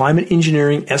doubt climate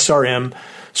engineering, SRM,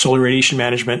 solar radiation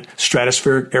management,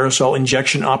 stratospheric aerosol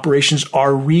injection operations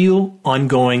are real,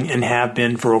 ongoing, and have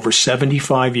been for over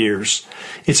 75 years.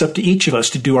 It's up to each of us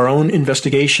to do our own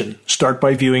investigation. Start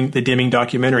by viewing the Dimming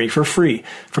documentary for free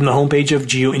from the homepage of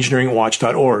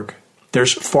geoengineeringwatch.org.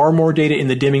 There's far more data in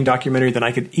the Dimming documentary than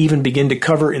I could even begin to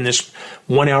cover in this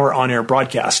 1 hour on-air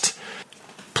broadcast.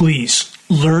 Please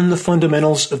learn the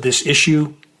fundamentals of this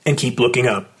issue and keep looking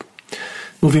up.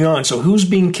 Moving on, so who's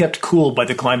being kept cool by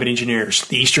the climate engineers?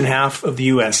 The eastern half of the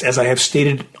U.S., as I have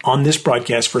stated on this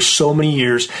broadcast for so many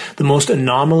years, the most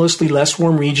anomalously less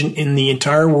warm region in the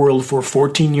entire world for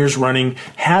 14 years running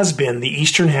has been the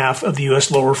eastern half of the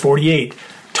U.S. lower 48.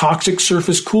 Toxic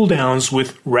surface cooldowns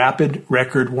with rapid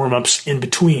record warm-ups in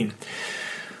between.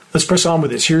 Let's press on with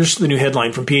this. Here's the new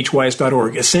headline from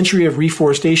phys.org. A century of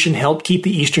reforestation helped keep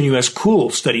the eastern U.S.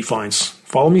 cool, study finds.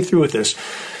 Follow me through with this.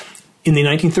 In the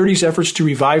 1930s, efforts to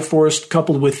revive forests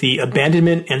coupled with the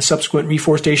abandonment and subsequent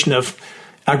reforestation of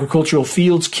agricultural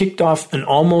fields kicked off an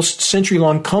almost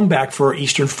century-long comeback for our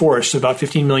eastern forests. About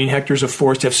 15 million hectares of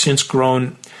forest have since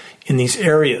grown in these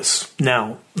areas.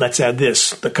 Now, let's add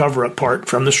this, the cover-up part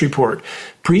from this report.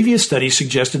 Previous studies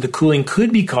suggested the cooling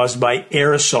could be caused by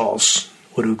aerosols.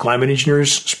 What do climate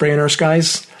engineers spray in our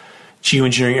skies?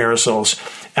 Geoengineering aerosols.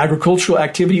 Agricultural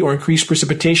activity or increased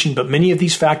precipitation, but many of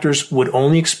these factors would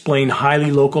only explain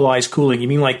highly localized cooling. You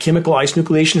mean like chemical ice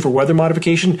nucleation for weather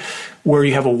modification, where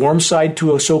you have a warm side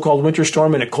to a so-called winter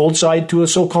storm and a cold side to a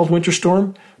so-called winter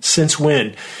storm? Since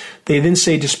when? They then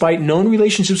say, despite known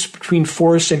relationships between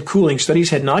forests and cooling, studies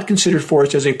had not considered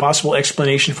forests as a possible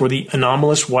explanation for the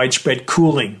anomalous widespread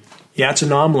cooling. Yeah, it's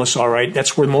anomalous, all right.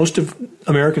 That's where most of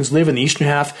Americans live, in the eastern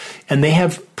half, and they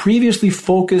have previously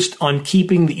focused on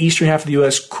keeping the eastern half of the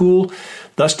U.S. cool,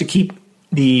 thus to keep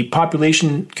the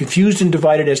population confused and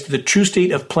divided as to the true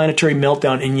state of planetary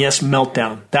meltdown. And yes,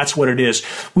 meltdown. That's what it is.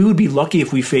 We would be lucky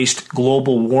if we faced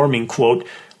global warming, quote.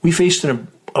 We faced an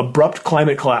abrupt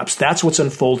climate collapse. That's what's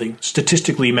unfolding,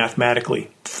 statistically, mathematically.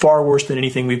 Far worse than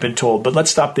anything we've been told. But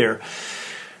let's stop there.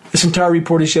 This entire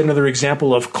report is yet another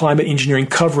example of climate engineering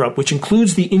cover-up, which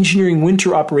includes the engineering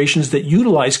winter operations that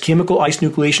utilize chemical ice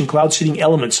nucleation cloud seeding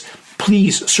elements.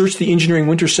 Please search the engineering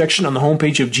winter section on the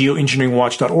homepage of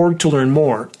geoengineeringwatch.org to learn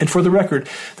more. And for the record,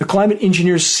 the climate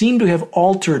engineers seem to have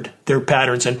altered their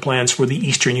patterns and plans for the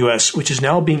eastern U.S., which is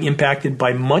now being impacted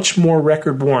by much more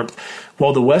record warmth,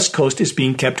 while the west coast is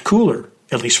being kept cooler,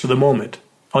 at least for the moment.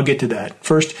 I'll get to that.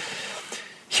 First,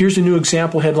 here's a new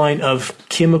example headline of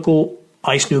chemical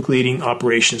ice nucleating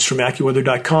operations from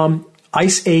AccuWeather.com.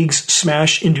 Ice eggs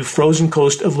smash into frozen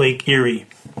coast of Lake Erie.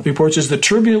 The report says the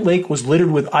turbulent lake was littered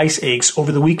with ice eggs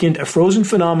over the weekend, a frozen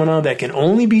phenomenon that can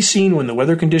only be seen when the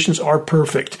weather conditions are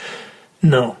perfect.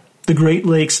 No. The Great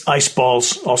Lakes ice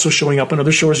balls, also showing up on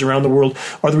other shores around the world,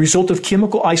 are the result of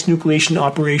chemical ice nucleation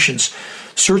operations.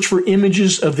 Search for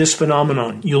images of this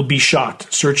phenomenon. You'll be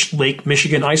shocked. Search Lake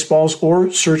Michigan ice balls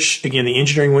or search, again, the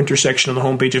engineering winter section on the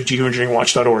homepage of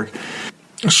geoengineeringwatch.org.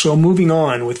 So moving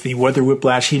on with the weather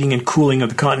whiplash, heating and cooling of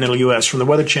the continental U.S. from the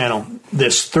Weather Channel.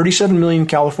 This, 37 million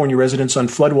California residents on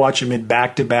flood watch amid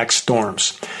back-to-back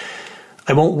storms.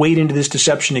 I won't wade into this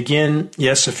deception again.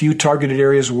 Yes, a few targeted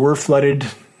areas were flooded,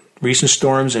 recent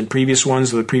storms and previous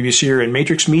ones of the previous year, and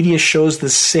Matrix Media shows the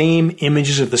same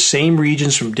images of the same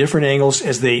regions from different angles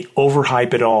as they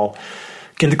overhype it all.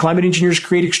 Can the climate engineers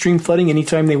create extreme flooding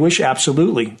anytime they wish?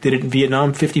 Absolutely. Did it in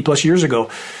Vietnam 50 plus years ago.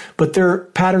 But their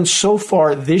pattern so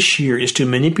far this year is to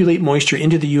manipulate moisture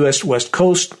into the U.S. West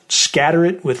Coast, scatter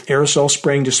it with aerosol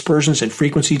spraying dispersions and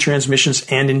frequency transmissions,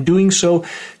 and in doing so,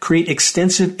 create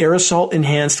extensive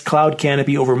aerosol-enhanced cloud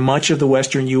canopy over much of the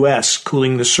western U.S.,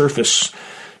 cooling the surface.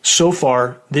 So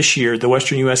far, this year, the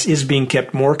western U.S. is being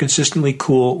kept more consistently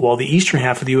cool, while the eastern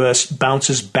half of the U.S.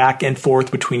 bounces back and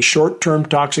forth between short-term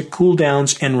toxic cool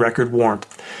downs and record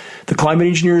warmth. The climate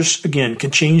engineers, again, can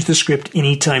change the script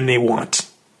anytime they want.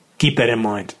 Keep that in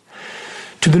mind.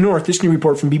 To the north, this new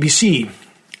report from BBC.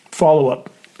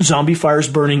 Follow-up. Zombie fires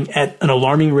burning at an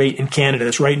alarming rate in Canada.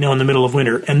 That's right now in the middle of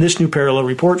winter. And this new parallel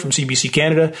report from CBC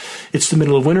Canada. It's the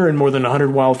middle of winter and more than 100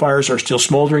 wildfires are still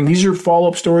smoldering. These are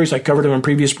follow-up stories. I covered them on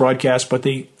previous broadcasts, but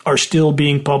they are still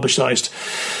being publicized.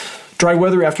 Dry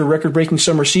weather after a record-breaking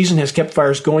summer season has kept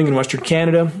fires going in Western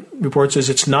Canada. The report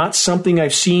says it's not something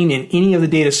I've seen in any of the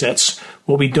data sets.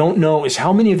 What we don't know is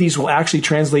how many of these will actually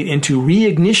translate into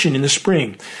reignition in the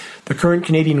spring. The current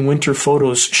Canadian winter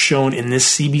photos shown in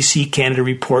this CBC Canada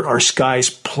report are skies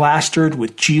plastered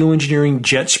with geoengineering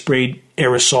jet-sprayed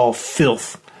aerosol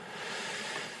filth.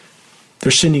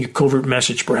 They're sending a covert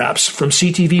message, perhaps. From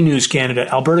CTV News Canada,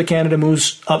 Alberta, Canada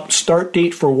moves up start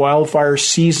date for wildfire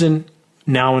season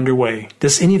now underway.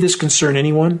 Does any of this concern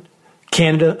anyone?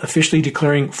 Canada officially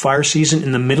declaring fire season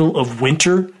in the middle of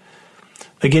winter?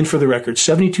 Again, for the record,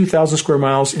 72,000 square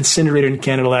miles incinerated in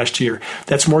Canada last year.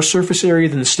 That's more surface area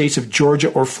than the states of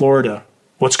Georgia or Florida.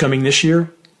 What's coming this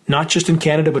year? not just in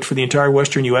Canada, but for the entire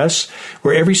western U.S.,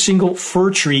 where every single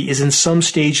fir tree is in some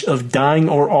stage of dying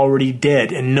or already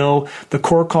dead. And no, the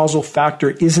core causal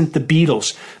factor isn't the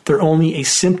beetles. They're only a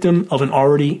symptom of an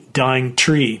already dying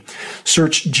tree.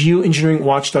 Search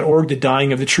geoengineeringwatch.org, the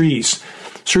dying of the trees.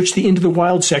 Search the Into the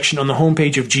Wild section on the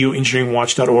homepage of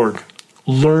geoengineeringwatch.org.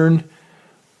 Learn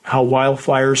how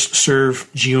wildfires serve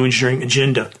geoengineering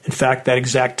agenda. In fact, that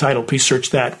exact title, please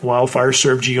search that, Wildfires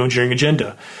Serve Geoengineering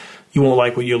Agenda. You won't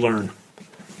like what you learn.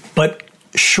 But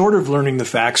short of learning the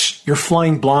facts, you're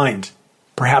flying blind,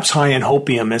 perhaps high in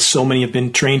hopium, as so many have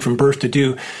been trained from birth to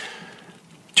do,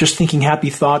 just thinking happy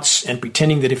thoughts and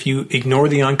pretending that if you ignore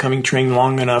the oncoming train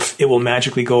long enough, it will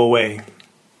magically go away.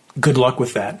 Good luck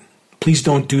with that. Please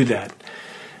don't do that.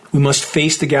 We must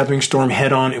face the gathering storm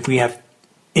head on if we have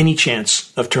any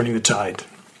chance of turning the tide.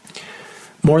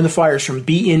 More on the fires from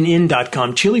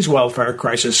BNN.com. Chile's wildfire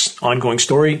crisis, ongoing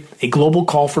story, a global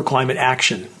call for climate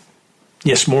action.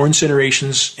 Yes, more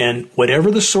incinerations, and whatever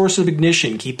the source of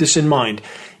ignition, keep this in mind,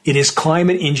 it is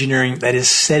climate engineering that is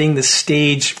setting the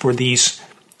stage for these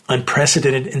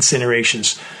unprecedented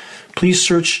incinerations. Please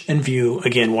search and view,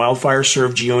 again, Wildfire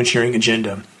Serve Geoengineering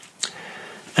Agenda.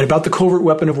 And about the covert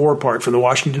weapon of war part from the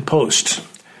Washington Post.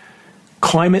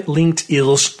 Climate-linked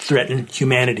ills threaten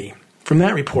humanity. From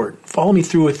that report, follow me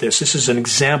through with this. This is an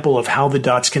example of how the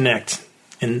dots connect.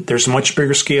 And there's a much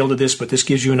bigger scale to this, but this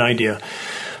gives you an idea.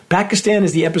 Pakistan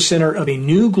is the epicenter of a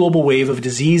new global wave of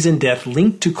disease and death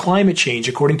linked to climate change,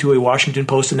 according to a Washington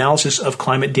Post analysis of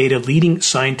climate data, leading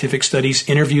scientific studies,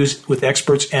 interviews with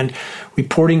experts, and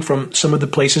reporting from some of the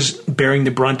places bearing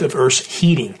the brunt of Earth's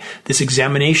heating. This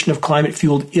examination of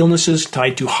climate-fueled illnesses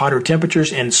tied to hotter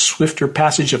temperatures and swifter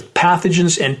passage of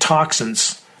pathogens and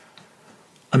toxins.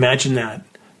 Imagine that.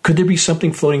 Could there be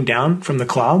something floating down from the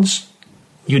clouds?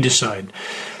 You decide.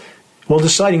 While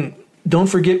deciding, don't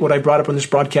forget what I brought up on this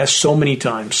broadcast so many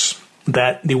times,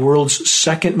 that the world's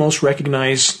second most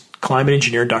recognized climate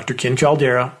engineer, Dr. Ken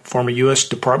Caldera, former U.S.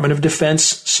 Department of Defense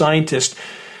scientist,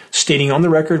 stating on the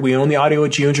record, we own the audio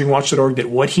at geoengineeringwatch.org, that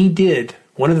what he did,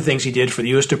 one of the things he did for the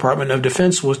U.S. Department of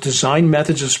Defense was design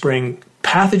methods of spraying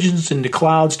pathogens into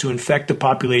clouds to infect the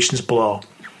populations below.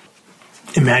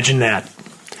 Imagine that.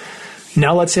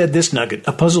 Now let's add this nugget,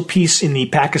 a puzzle piece in the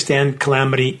Pakistan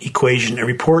calamity equation, a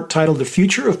report titled The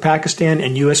Future of Pakistan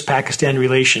and U.S.-Pakistan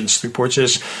Relations. The report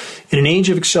says, in an age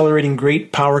of accelerating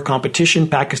great power competition,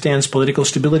 Pakistan's political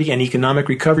stability and economic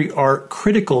recovery are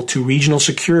critical to regional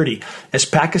security. As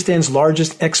Pakistan's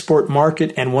largest export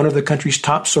market and one of the country's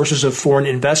top sources of foreign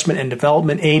investment and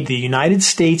development aid, the United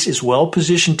States is well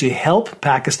positioned to help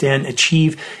Pakistan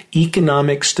achieve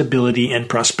economic stability and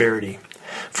prosperity.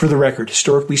 For the record,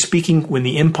 historically speaking, when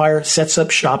the empire sets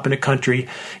up shop in a country,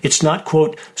 it's not,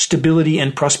 quote, stability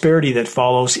and prosperity that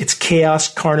follows, it's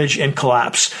chaos, carnage, and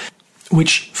collapse,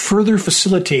 which further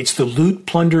facilitates the loot,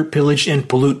 plunder, pillage, and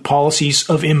pollute policies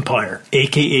of empire,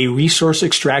 aka resource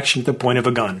extraction at the point of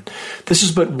a gun. This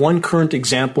is but one current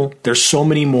example. There's so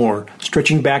many more,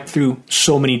 stretching back through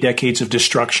so many decades of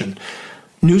destruction.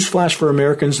 Newsflash for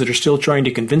Americans that are still trying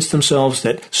to convince themselves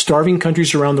that starving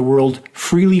countries around the world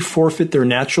freely forfeit their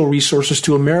natural resources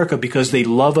to America because they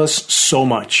love us so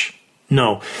much.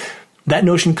 No, that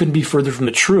notion couldn't be further from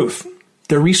the truth.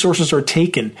 Their resources are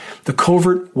taken. The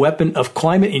covert weapon of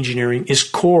climate engineering is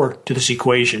core to this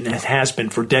equation, and it has been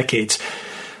for decades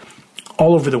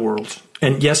all over the world.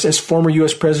 And yes, as former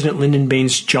U.S. President Lyndon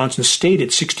Baines Johnson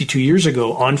stated 62 years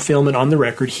ago on film and on the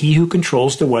record, he who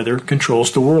controls the weather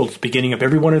controls the world. At the beginning of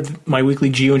every one of my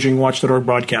weekly geoengineeringwatch.org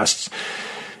broadcasts.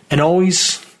 And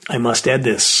always, I must add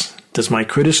this. Does my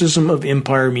criticism of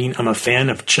empire mean I'm a fan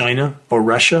of China or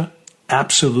Russia?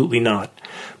 Absolutely not.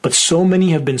 But so many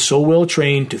have been so well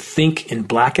trained to think in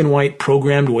black and white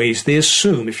programmed ways, they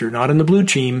assume if you're not on the blue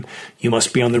team, you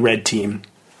must be on the red team.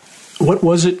 What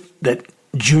was it that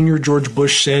Junior George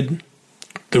Bush said,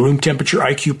 the room temperature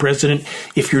IQ president,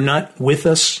 if you're not with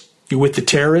us, you're with the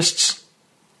terrorists?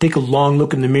 Take a long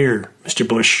look in the mirror, Mr.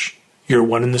 Bush. You're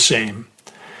one and the same.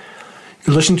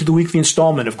 You're listening to the weekly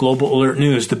installment of Global Alert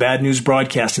News, the Bad News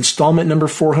Broadcast, installment number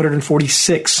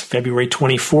 446, February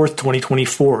 24th,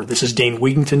 2024. This is Dane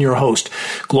Wigington, your host.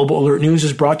 Global Alert News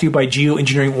is brought to you by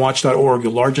geoengineeringwatch.org, the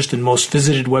largest and most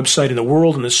visited website in the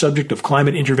world on the subject of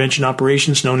climate intervention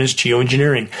operations known as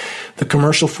geoengineering. The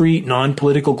commercial-free,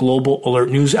 non-political Global Alert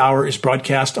News Hour is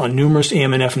broadcast on numerous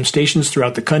AM and FM stations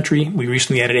throughout the country. We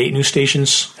recently added 8 new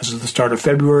stations as of the start of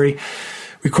February.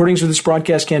 Recordings of this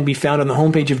broadcast can be found on the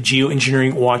homepage of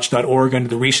geoengineeringwatch.org under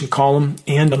the recent column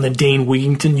and on the Dane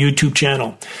Wigington YouTube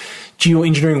channel.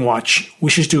 Geoengineering Watch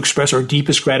wishes to express our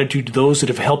deepest gratitude to those that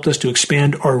have helped us to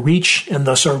expand our reach and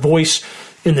thus our voice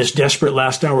in this desperate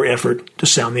last-hour effort to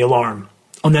sound the alarm.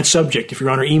 On that subject, if you're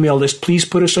on our email list, please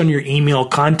put us on your email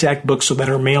contact book so that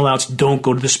our mail-outs don't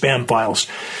go to the spam files.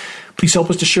 Please help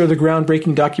us to share the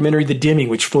groundbreaking documentary, The Dimming,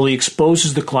 which fully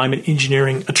exposes the climate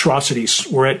engineering atrocities.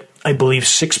 We're at, I believe,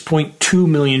 6.2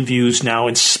 million views now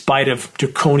in spite of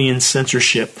draconian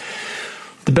censorship.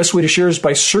 The best way to share is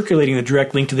by circulating the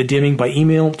direct link to The Dimming by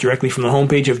email directly from the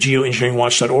homepage of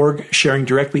geoengineeringwatch.org. Sharing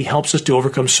directly helps us to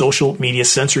overcome social media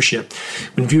censorship.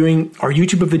 When viewing our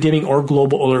YouTube of The Dimming or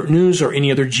Global Alert News or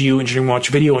any other Geoengineering Watch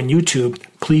video on YouTube,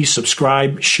 please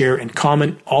subscribe, share, and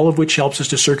comment, all of which helps us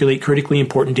to circulate critically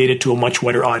important data to a much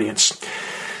wider audience.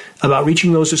 About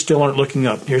reaching those that still aren't looking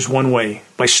up, here's one way.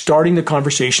 By starting the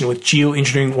conversation with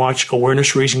Geoengineering Watch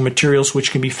awareness-raising materials,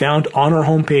 which can be found on our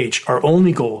homepage. Our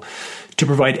only goal, to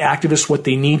provide activists what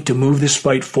they need to move this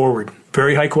fight forward.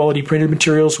 Very high-quality printed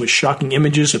materials with shocking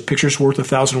images, a picture's worth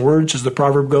 1,000 words, as the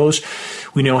proverb goes.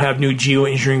 We now have new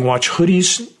Geoengineering Watch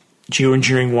hoodies,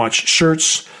 Geoengineering Watch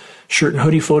shirts. Shirt and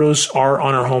hoodie photos are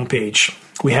on our homepage.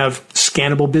 We have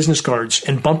scannable business cards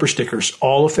and bumper stickers,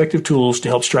 all effective tools to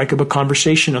help strike up a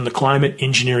conversation on the climate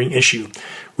engineering issue.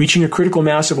 Reaching a critical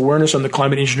mass of awareness on the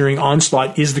climate engineering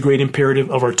onslaught is the great imperative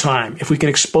of our time. If we can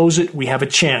expose it, we have a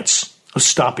chance of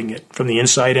stopping it from the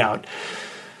inside out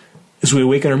as we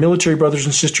awaken our military brothers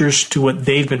and sisters to what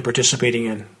they've been participating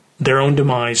in, their own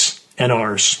demise and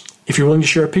ours. If you're willing to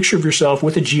share a picture of yourself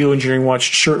with a Geoengineering Watch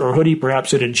shirt or hoodie,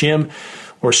 perhaps at a gym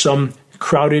or some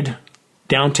crowded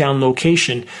downtown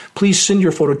location, please send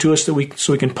your photo to us so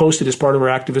we can post it as part of our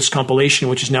activist compilation,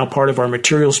 which is now part of our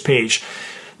materials page.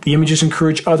 The images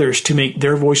encourage others to make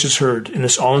their voices heard in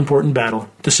this all-important battle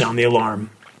to sound the alarm.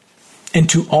 And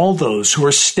to all those who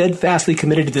are steadfastly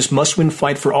committed to this must-win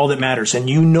fight for all that matters, and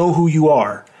you know who you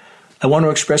are, I want to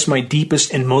express my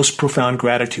deepest and most profound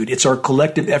gratitude. It's our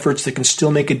collective efforts that can still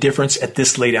make a difference at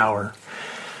this late hour.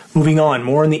 Moving on,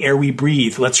 more in the air we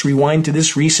breathe. Let's rewind to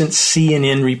this recent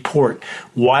CNN report.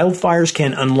 Wildfires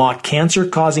can unlock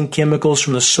cancer-causing chemicals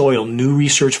from the soil. New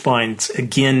research finds.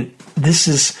 Again, this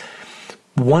is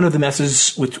one of the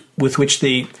methods with which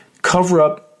they cover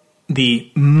up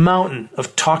the mountain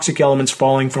of toxic elements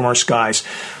falling from our skies.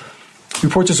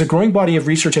 Reports as a growing body of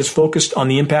research has focused on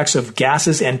the impacts of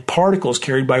gases and particles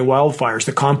carried by wildfires.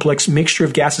 The complex mixture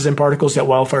of gases and particles that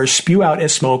wildfires spew out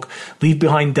as smoke leave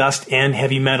behind dust and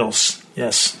heavy metals.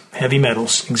 Yes, heavy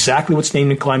metals. Exactly what's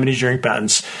named in climate engineering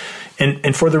patents.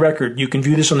 And for the record, you can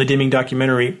view this on the Dimming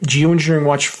documentary. Geoengineering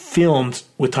Watch filmed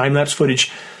with time-lapse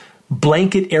footage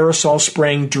blanket aerosol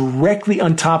spraying directly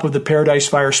on top of the Paradise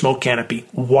Fire smoke canopy.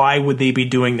 Why would they be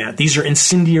doing that? These are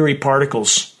incendiary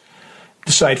particles.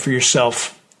 Decide for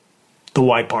yourself the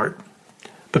why part.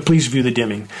 But please view the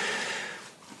Dimming.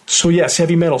 So yes,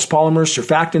 heavy metals, polymers,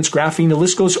 surfactants, graphene, the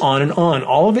list goes on and on.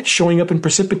 All of it showing up in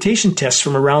precipitation tests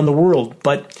from around the world.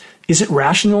 But is it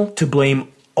rational to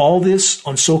blame all this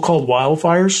on so-called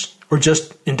wildfires or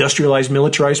just industrialized,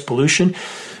 militarized pollution?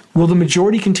 Will the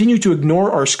majority continue to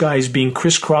ignore our skies being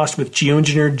crisscrossed with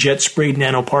geoengineered jet-sprayed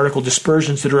nanoparticle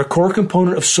dispersions that are a core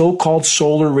component of so-called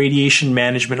solar radiation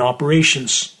management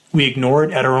operations? We ignore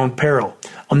it at our own peril.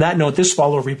 On that note, this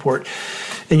follow-up report,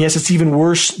 and yes, it's even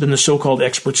worse than the so-called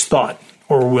experts thought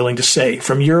or were willing to say.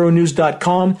 From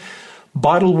Euronews.com,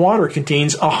 bottled water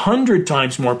contains 100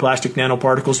 times more plastic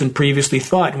nanoparticles than previously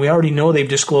thought. And we already know they've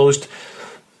disclosed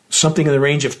something in the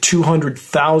range of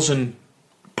 200,000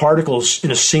 particles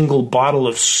in a single bottle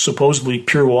of supposedly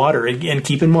pure water. And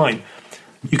keep in mind,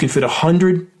 you can fit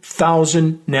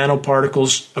 100,000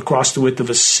 nanoparticles across the width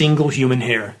of a single human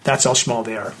hair. That's how small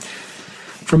they are.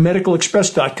 From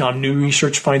MedicalExpress.com, new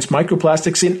research finds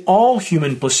microplastics in all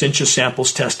human placentia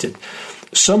samples tested.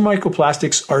 Some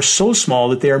microplastics are so small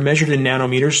that they are measured in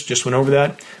nanometers, just went over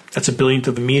that, that's a billionth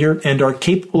of a meter, and are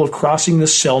capable of crossing the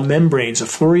cell membranes. A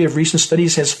flurry of recent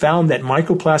studies has found that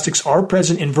microplastics are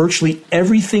present in virtually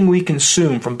everything we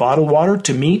consume, from bottled water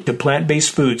to meat to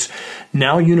plant-based foods.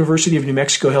 Now, University of New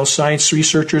Mexico Health Science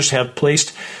researchers have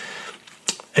placed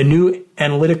a new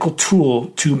analytical tool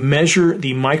to measure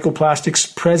the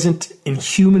microplastics present in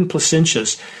human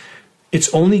placentas.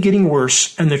 It's only getting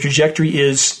worse, and the trajectory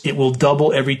is it will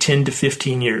double every 10 to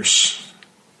 15 years.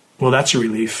 Well, that's a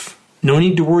relief. No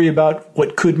need to worry about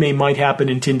what might happen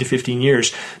in 10 to 15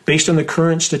 years. Based on the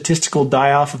current statistical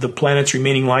die-off of the planet's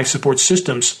remaining life support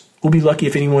systems, we'll be lucky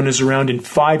if anyone is around in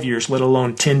 5 years, let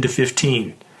alone 10 to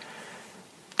 15.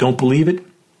 Don't believe it?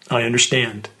 I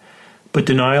understand. But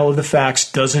denial of the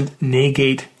facts doesn't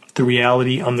negate the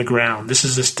reality on the ground. This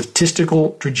is a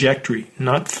statistical trajectory,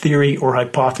 not theory or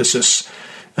hypothesis.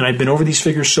 And I've been over these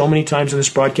figures so many times in this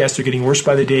broadcast, they're getting worse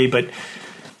by the day, but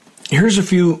Here's a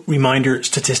few reminder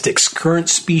statistics. Current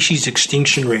species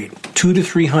extinction rate, 200 to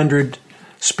 300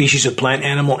 species of plant,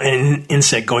 animal, and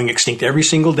insect going extinct every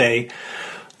single day.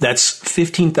 That's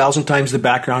 15,000 times the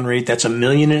background rate. That's 1.5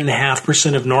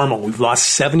 million of normal. We've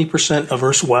lost 70% of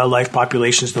Earth's wildlife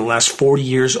populations in the last 40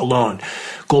 years alone.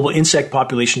 Global insect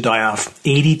population die-off,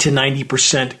 80 to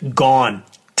 90% gone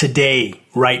today,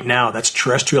 right now. That's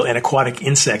terrestrial and aquatic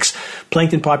insects.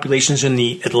 Plankton populations in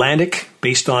the Atlantic,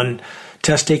 based on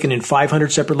tests taken in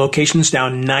 500 separate locations,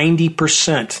 down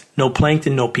 90%. No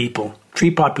plankton, no people.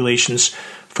 Tree populations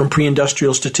from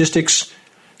pre-industrial statistics,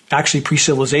 actually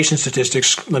pre-civilization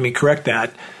statistics, let me correct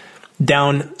that,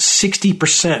 down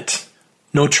 60%.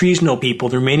 No trees, no people.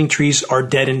 The remaining trees are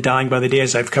dead and dying by the day,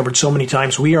 as I've covered so many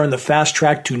times. We are on the fast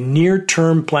track to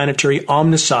near-term planetary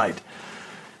omnicide.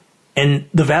 And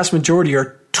the vast majority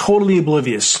are totally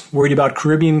oblivious, worried about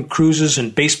Caribbean cruises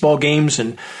and baseball games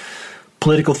and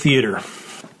political theater.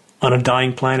 On a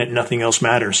dying planet, nothing else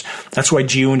matters. That's why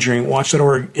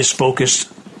geoengineeringwatch.org is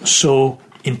focused so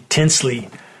intensely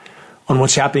on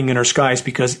what's happening in our skies,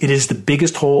 because it is the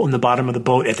biggest hole in the bottom of the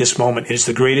boat at this moment. It is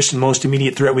the greatest and most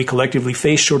immediate threat we collectively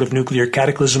face, short of nuclear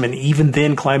cataclysm, and even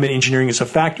then climate engineering is a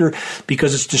factor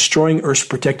because it's destroying Earth's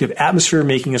protective atmosphere,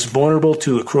 making us vulnerable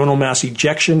to a coronal mass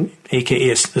ejection, aka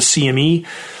the CME,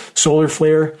 solar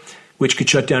flare, which could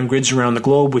shut down grids around the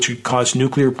globe, which would cause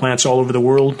nuclear plants all over the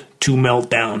world to melt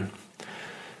down.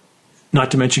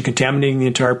 Not to mention contaminating the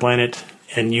entire planet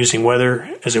and using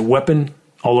weather as a weapon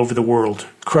all over the world,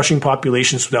 crushing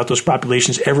populations without those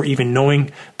populations ever even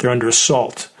knowing they're under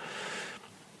assault.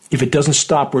 If it doesn't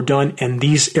stop, we're done, and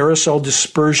these aerosol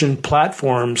dispersion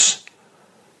platforms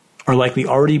are likely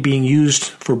already being used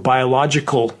for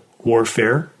biological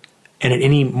warfare, and at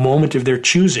any moment of their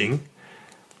choosing,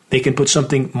 they can put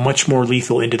something much more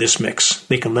lethal into this mix.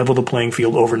 They can level the playing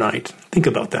field overnight. Think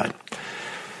about that.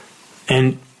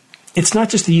 And it's not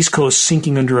just the East Coast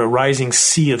sinking under a rising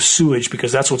sea of sewage,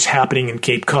 because that's what's happening in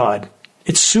Cape Cod.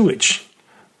 It's sewage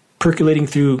percolating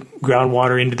through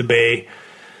groundwater into the bay.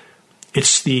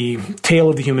 It's the tail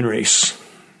of the human race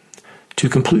to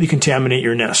completely contaminate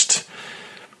your nest.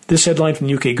 This headline from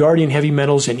the UK Guardian: heavy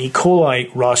metals and E.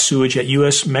 coli raw sewage at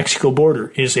U.S.-Mexico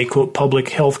border is a, quote, public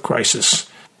health crisis.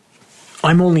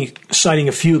 I'm only citing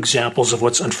a few examples of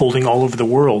what's unfolding all over the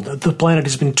world. The planet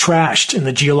has been trashed in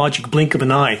the geologic blink of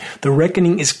an eye. The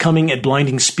reckoning is coming at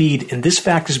blinding speed, and this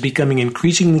fact is becoming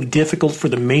increasingly difficult for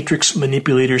the matrix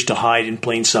manipulators to hide in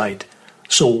plain sight.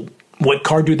 So what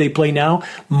card do they play now?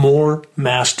 More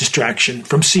mass distraction.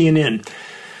 From CNN: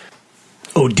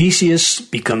 Odysseus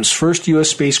becomes first U.S.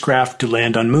 spacecraft to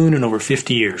land on Moon in over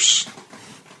 50 years.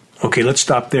 Okay, let's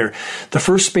stop there. The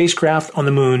first spacecraft on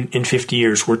the Moon in 50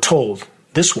 years, we're told.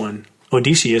 This one,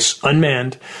 Odysseus,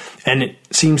 unmanned, and it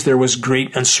seems there was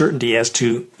great uncertainty as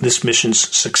to this mission's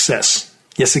success.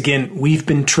 Yes, again, we've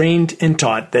been trained and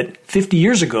taught that 50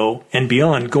 years ago and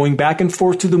beyond, going back and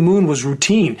forth to the Moon was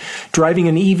routine. Driving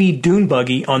an EV dune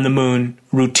buggy on the Moon,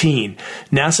 routine.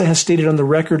 NASA has stated on the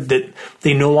record that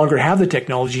they no longer have the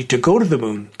technology to go to the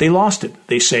Moon. They lost it,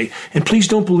 they say. And please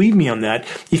don't believe me on that.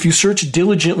 If you search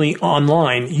diligently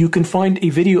online, you can find a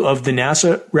video of the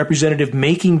NASA representative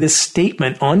making this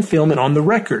statement on film and on the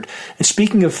record. And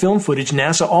speaking of film footage,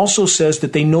 NASA also says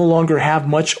that they no longer have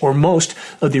much or most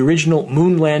of the original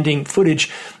Moon landing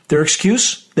footage. Their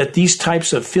excuse? That these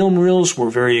types of film reels were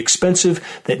very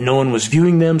expensive, that no one was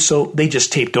viewing them, so they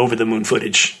just taped over the Moon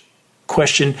footage.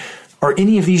 Question: are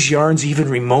any of these yarns even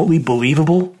remotely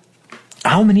believable?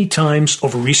 How many times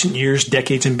over recent years,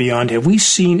 decades and beyond, have we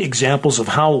seen examples of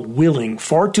how willing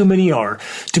far too many are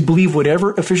to believe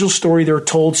whatever official story they're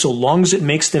told, so long as it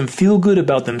makes them feel good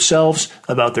about themselves,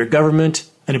 about their government,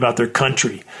 and about their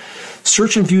country?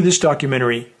 Search and view this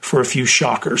documentary for a few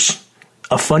shockers.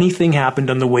 A funny thing happened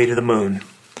on the way to the Moon.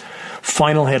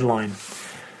 Final headline.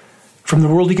 From the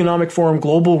World Economic Forum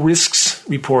Global Risks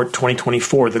Report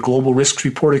 2024, the Global Risks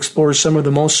Report explores some of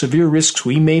the most severe risks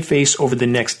we may face over the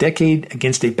next decade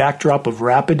against a backdrop of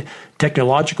rapid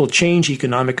technological change,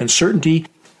 economic uncertainty,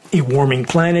 a warming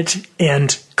planet,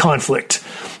 and conflict.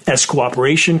 As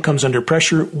cooperation comes under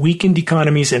pressure, weakened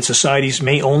economies and societies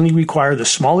may only require the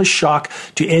smallest shock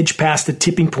to edge past the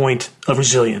tipping point of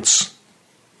resilience.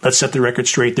 Let's set the record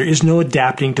straight. There is no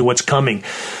adapting to what's coming.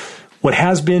 What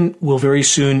has been will very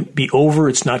soon be over.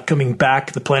 It's not coming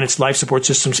back. The planet's life support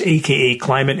systems, aka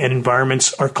climate and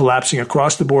environments, are collapsing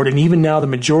across the board. And even now, the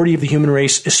majority of the human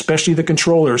race, especially the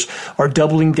controllers, are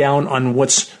doubling down on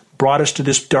what's brought us to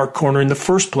this dark corner in the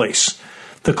first place.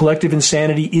 The collective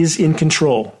insanity is in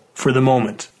control for the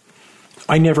moment.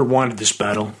 I never wanted this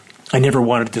battle. I never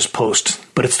wanted this post,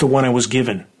 but it's the one I was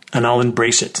given, and I'll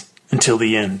embrace it until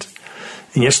the end.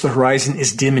 And yes, the horizon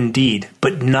is dim indeed,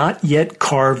 but not yet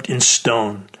carved in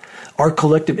stone. Our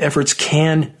collective efforts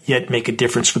can yet make a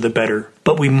difference for the better,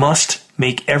 but we must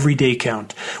make every day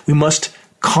count. We must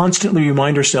constantly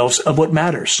remind ourselves of what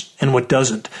matters and what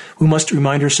doesn't. We must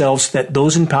remind ourselves that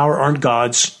those in power aren't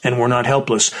gods and we're not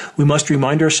helpless. We must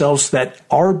remind ourselves that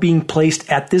our being placed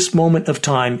at this moment of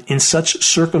time in such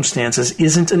circumstances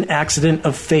isn't an accident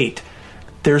of fate.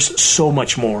 There's so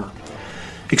much more.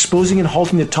 Exposing and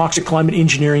halting the toxic climate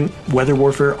engineering weather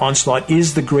warfare onslaught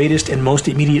is the greatest and most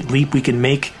immediate leap we can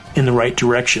make in the right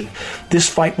direction. This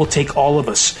fight will take all of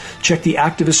us. Check the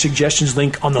activist suggestions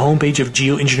link on the homepage of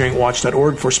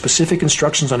geoengineeringwatch.org for specific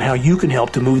instructions on how you can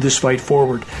help to move this fight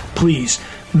forward. Please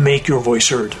make your voice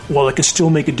heard. While it can still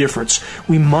make a difference,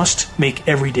 we must make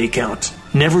every day count.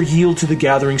 Never yield to the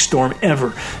gathering storm,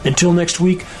 ever. Until next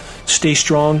week, stay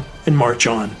strong and march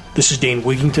on. This is Dane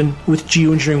Wigington with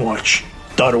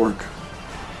geoengineeringwatch.org.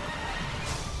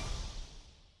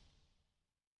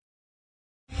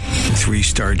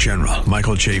 Three-star General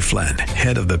Michael J. Flynn,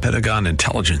 head of the Pentagon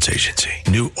Intelligence Agency,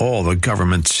 knew all the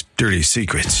government's dirty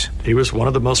secrets. He was one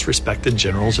of the most respected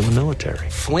generals in the military.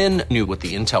 Flynn knew what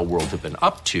the intel world had been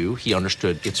up to. He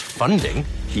understood its funding.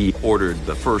 He ordered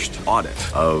the first audit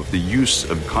of the use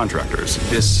of contractors.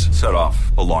 This set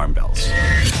off alarm bells.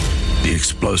 The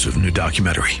explosive new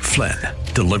documentary, Flynn,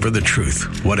 Deliver the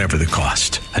Truth, Whatever the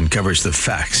Cost, uncovers the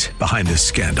facts behind this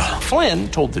scandal. Flynn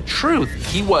told the truth.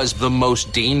 He was the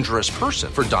most dangerous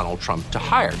person for Donald Trump to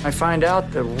hire. I find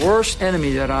out the worst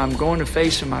enemy that I'm going to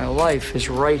face in my life is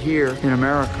right here in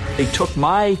America. They took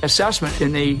my assessment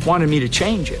and they wanted me to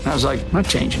change it. And I was like, I'm not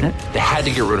changing it. They had to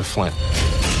get rid of Flynn.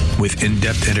 With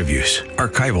in-depth interviews,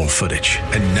 archival footage,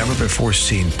 and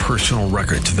never-before-seen personal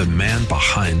records of the man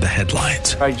behind the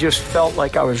headlines. I just felt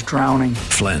like I was drowning.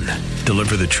 Flynn,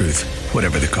 Deliver the Truth,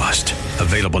 Whatever the Cost.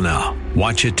 Available now.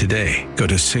 Watch it today. Go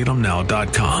to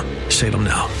salemnow.com.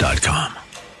 salemnow.com.